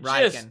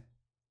Amiken.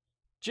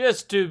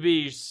 Just to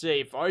be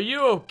safe. Are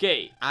you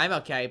okay? I'm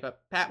okay,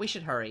 but Pat, we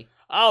should hurry.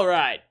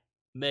 Alright,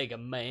 Mega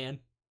Man.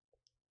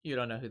 You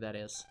don't know who that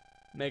is.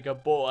 Mega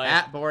Boy.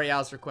 At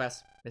Boreal's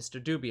request,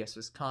 Mr. Dubious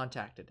was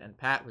contacted, and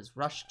Pat was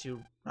rushed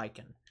to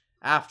Riken.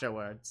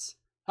 Afterwards...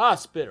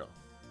 Hospital.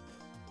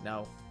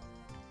 No.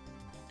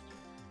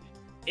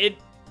 It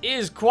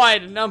is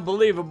quite an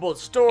unbelievable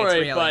story, it's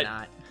really but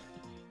not.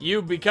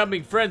 You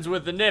becoming friends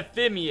with an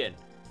Ephemian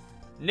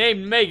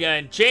named Mega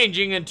and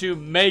changing into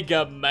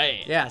Mega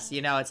Man. Yes,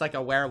 you know, it's like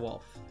a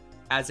werewolf.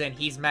 As in,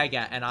 he's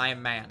Mega and I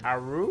am Man.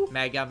 Aru?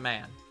 Mega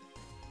Man.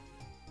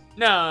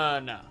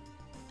 No.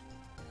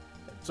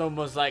 It's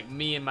almost like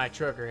me and my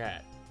trucker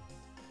hat.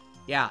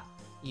 Yeah,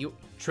 you...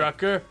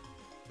 Trucker?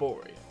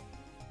 Boreal.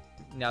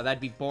 No,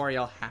 that'd be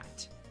Boreal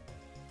Hat.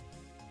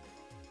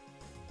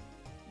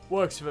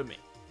 Works for me.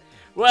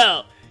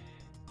 Well,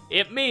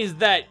 it means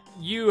that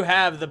you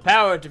have the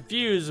power to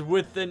fuse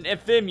with an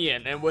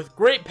Ephemian, and with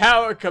great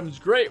power comes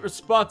great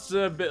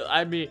responsibility.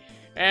 I mean,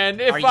 and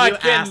if I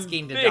can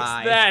fix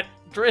that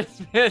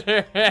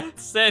transmitter and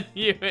send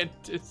you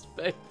into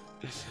space.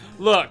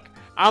 Look,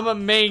 I'm a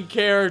main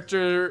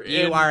character.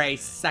 You are a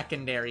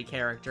secondary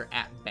character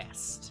at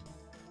best.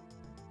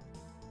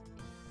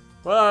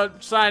 Well,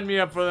 sign me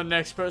up for the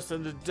next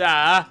person to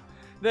die.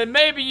 Then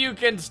maybe you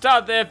can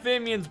start the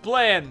Ephemian's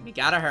plan. We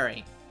gotta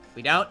hurry. If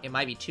we don't, it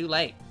might be too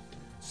late.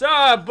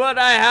 Sorry, but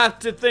I have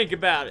to think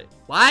about it.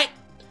 What?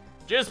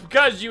 Just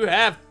because you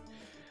have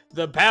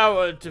the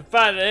power to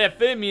fight the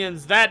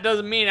amphibians, that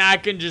doesn't mean I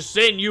can just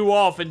send you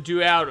off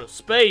into outer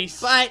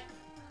space. But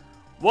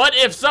What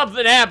if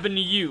something happened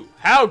to you?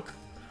 How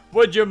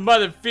would your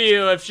mother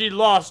feel if she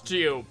lost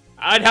you?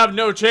 I'd have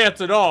no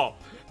chance at all.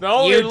 The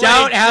only You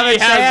don't link have a she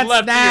has chance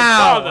left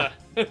now. to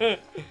your father.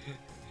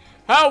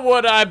 How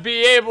would I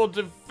be able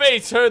to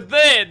face her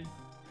then?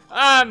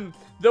 I'm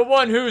the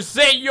one who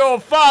sent your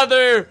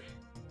father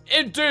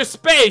into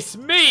space,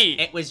 me!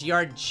 it was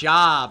your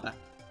job.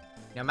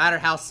 No matter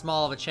how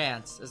small of a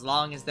chance, as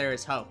long as there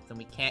is hope, then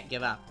we can't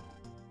give up.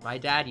 My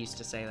dad used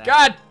to say that.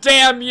 God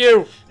damn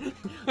you!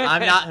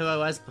 I'm not who I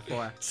was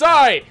before.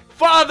 Sorry,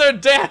 father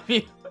damn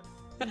you!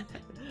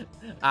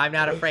 I'm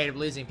not afraid of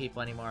losing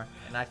people anymore,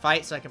 and I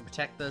fight so I can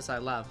protect those I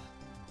love.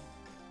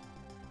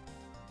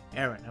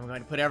 Aaron, I'm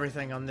going to put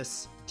everything on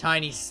this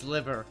tiny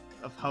sliver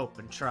of hope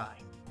and try.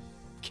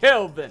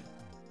 Kelvin,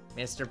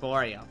 Mr.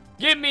 Boreal.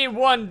 give me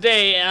one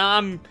day and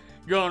I'm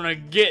gonna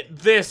get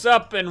this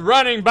up and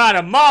running by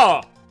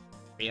tomorrow.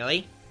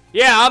 Really?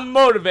 Yeah, I'm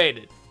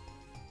motivated.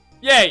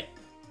 Yay,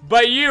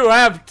 but you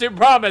have to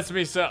promise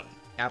me something.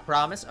 I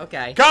promise?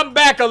 Okay. Come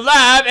back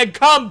alive and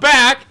come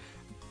back.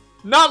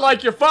 Not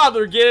like your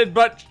father did,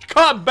 but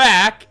come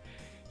back.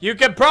 You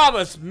can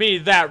promise me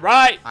that,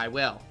 right? I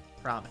will.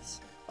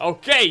 Promise.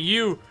 Okay,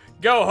 you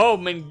go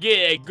home and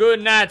get a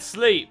good night's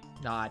sleep.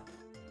 Nod.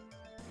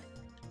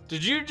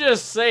 Did you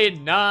just say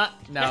not?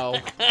 No.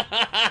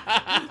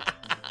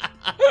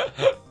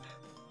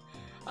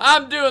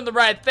 I'm doing the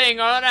right thing,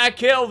 aren't I,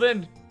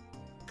 Kelvin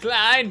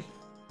Klein?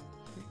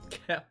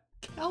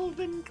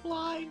 Calvin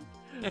Klein.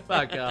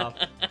 Fuck off.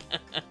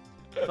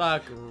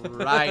 Fuck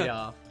right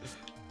off.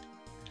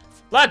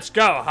 Let's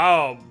go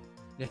home.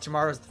 Yeah,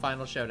 tomorrow's the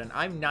final showdown.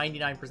 I'm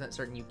 99%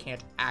 certain you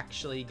can't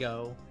actually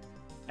go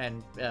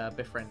and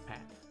befriend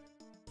Pat.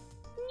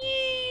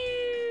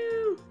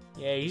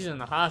 Yeah, he's in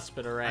the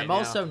hospital right now. I'm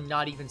also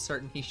not even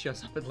certain he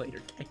shows up in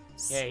later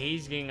games. Yeah,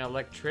 he's getting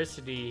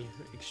electricity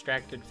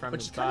extracted from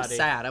Which his is kind of body.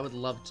 sad. I would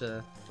love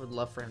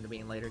for him to be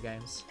in later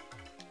games.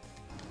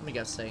 Let me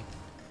go see.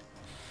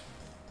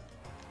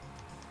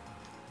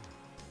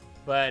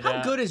 But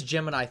How good is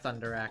Gemini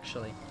Thunder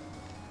actually?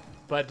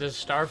 But does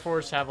Star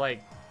Force have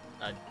like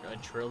a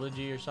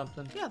trilogy or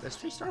something? Yeah, there's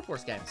 3 Star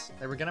Force games.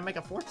 They were gonna make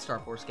a 4th Star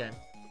Force game,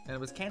 and it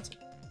was canceled.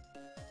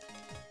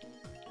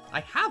 I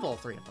have all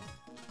 3 of them.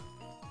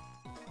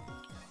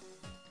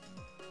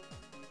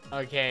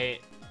 Okay,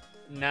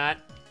 not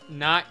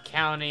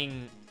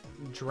counting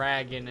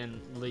Dragon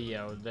and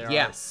Leo. There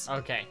Yes. Are,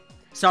 okay.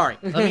 Sorry,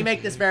 let me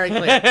make this very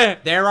clear.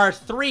 There are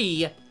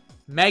 3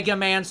 Mega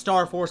Man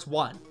Star Force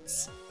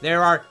 1s.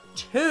 There are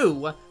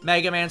 2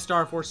 Mega Man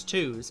Star Force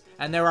 2s,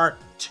 and there are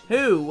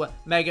 2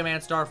 Mega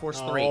Man Star Force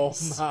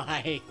 3s. Oh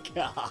my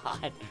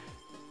god.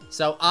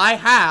 So I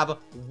have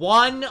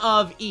 1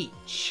 of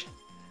each.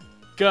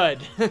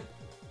 Good.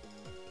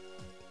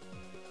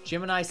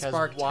 Gemini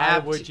Spark why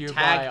would you buy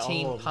Tag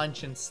Team all of them?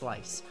 Punch and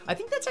Slice. I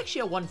think that's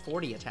actually a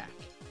 140 attack.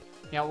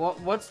 Yeah,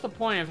 what's the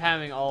point of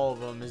having all of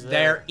them? Is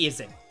There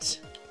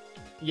isn't.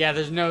 Yeah,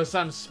 there's no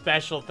some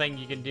special thing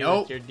you can do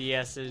Nope. with your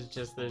DS's.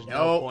 Just there's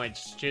no Nope. point.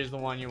 Just choose the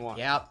one you want.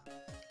 Yep.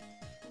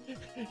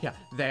 Yeah,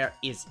 there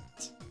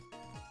isn't.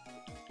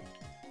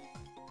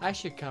 I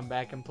should come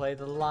back and play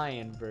the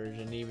Lion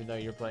version, even though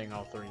you're playing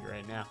all 3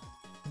 right now.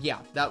 Yeah,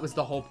 that was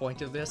the whole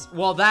point of this.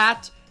 Well,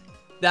 that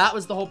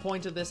was the whole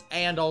point of this,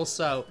 and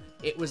also,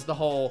 it was the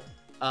whole,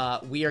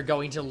 we are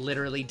going to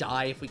literally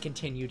die if we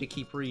continue to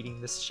keep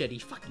reading this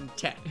shitty fucking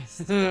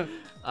text.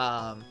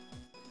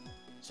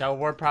 So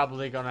we're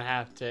probably gonna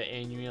have to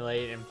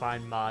emulate and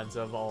find mods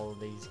of all of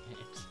these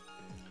games.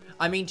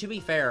 I mean, to be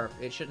fair,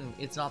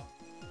 it's not,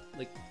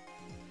 like,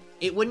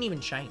 it wouldn't even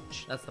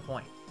change. That's the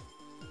point.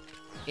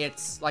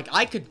 It's, like,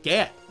 I could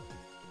get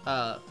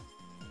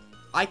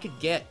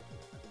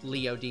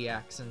Leo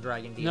DX and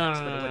Dragon DX, No,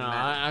 but it wouldn't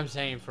matter. I'm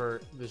saying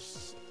for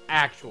this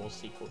actual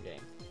sequel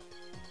game.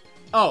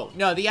 Oh,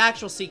 no, the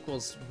actual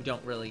sequels, we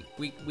don't really,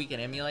 we can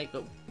emulate,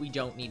 but we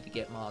don't need to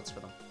get mods for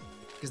them.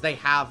 Because they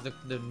have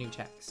the new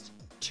text.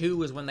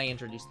 2 is when they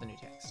introduced the new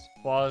text.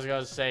 Well, I was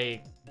gonna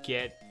say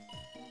get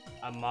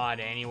a mod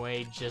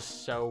anyway,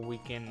 just so we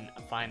can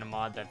find a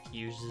mod that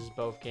fuses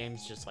both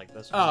games, just like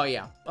this one. Oh,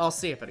 yeah. I'll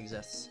see if it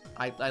exists.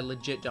 I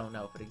legit don't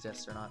know if it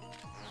exists or not.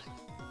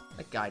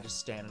 That guy just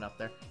standing up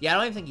there. Yeah, I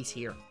don't even think he's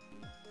here.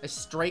 I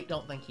straight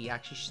don't think he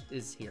actually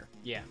is here.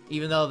 Yeah.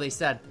 Even though they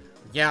said,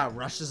 yeah,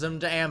 rushes him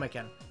to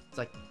Anakin. It's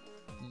like,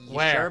 you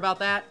Where? sure about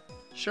that?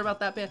 Sure about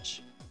that,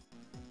 bitch?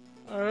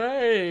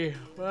 Alright,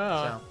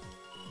 well. So,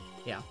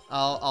 yeah,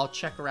 I'll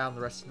check around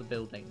the rest of the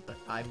building, but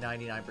I'm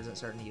 99%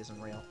 certain he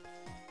isn't real.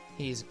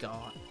 He's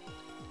gone.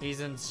 He's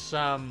in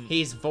some...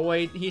 He's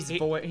void. He's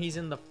void. He's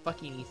in the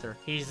fucking ether.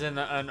 He's in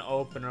an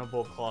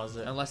unopenable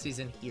closet. Unless he's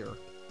in here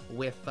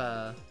with,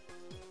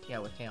 yeah,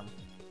 with him.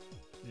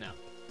 No.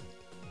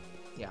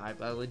 Yeah, I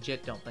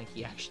legit don't think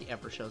he actually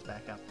ever shows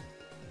back up.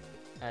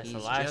 That's the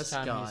He's last just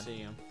time gone. you see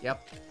him.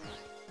 Yep.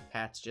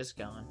 Pat's just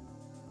gone.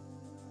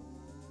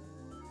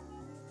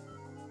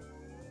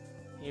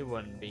 He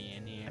wouldn't be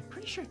in here. I'm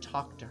pretty sure I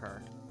talked to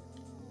her.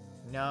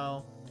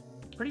 No.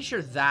 Pretty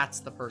sure that's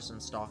the person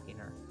stalking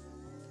her.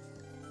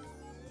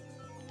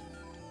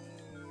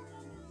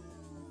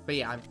 But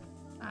yeah, I don't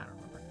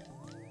remember.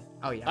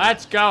 Oh yeah.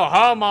 Let's go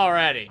home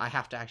already. I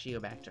have to actually go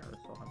back to Earth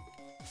for him.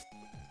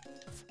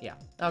 Yeah.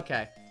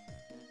 Okay.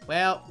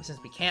 Well, since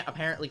we can't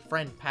apparently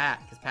friend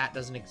Pat, because Pat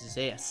doesn't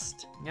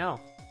exist. No.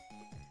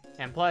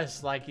 And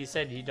plus, like you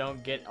said, you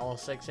don't get all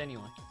 6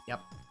 anyway. Yep.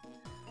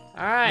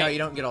 Alright. No, you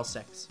don't get all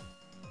 6.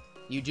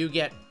 You do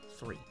get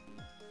 3.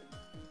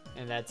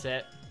 And that's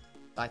it?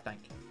 I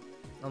think.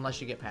 Unless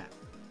you get Pat.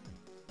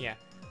 Yeah.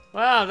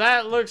 Well,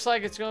 that looks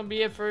like it's going to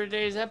be it for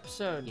today's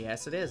episode.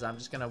 Yes, it is. I'm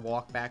just going to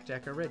walk back to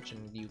Echo Ridge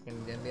and you can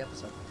end the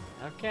episode.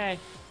 Okay.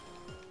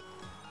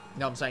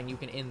 No, I'm saying you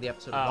can end the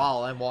episode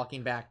while I'm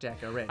walking back to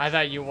Echo Ridge. I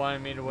thought you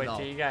wanted me to wait No.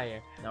 till you got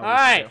here. No,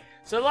 Alright,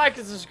 so like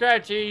and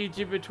subscribe to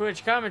YouTube and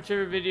Twitch. Comment to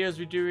our videos.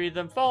 We do read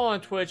them. Follow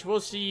on Twitch. We'll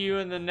see you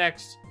in the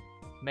next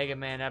Mega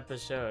Man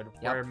episode.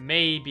 Yep. Or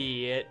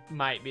maybe it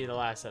might be the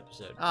last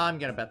episode. I'm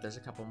going to bet there's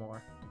a couple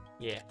more.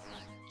 Yeah.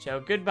 So,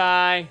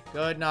 goodbye.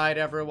 Good night,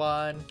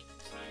 everyone.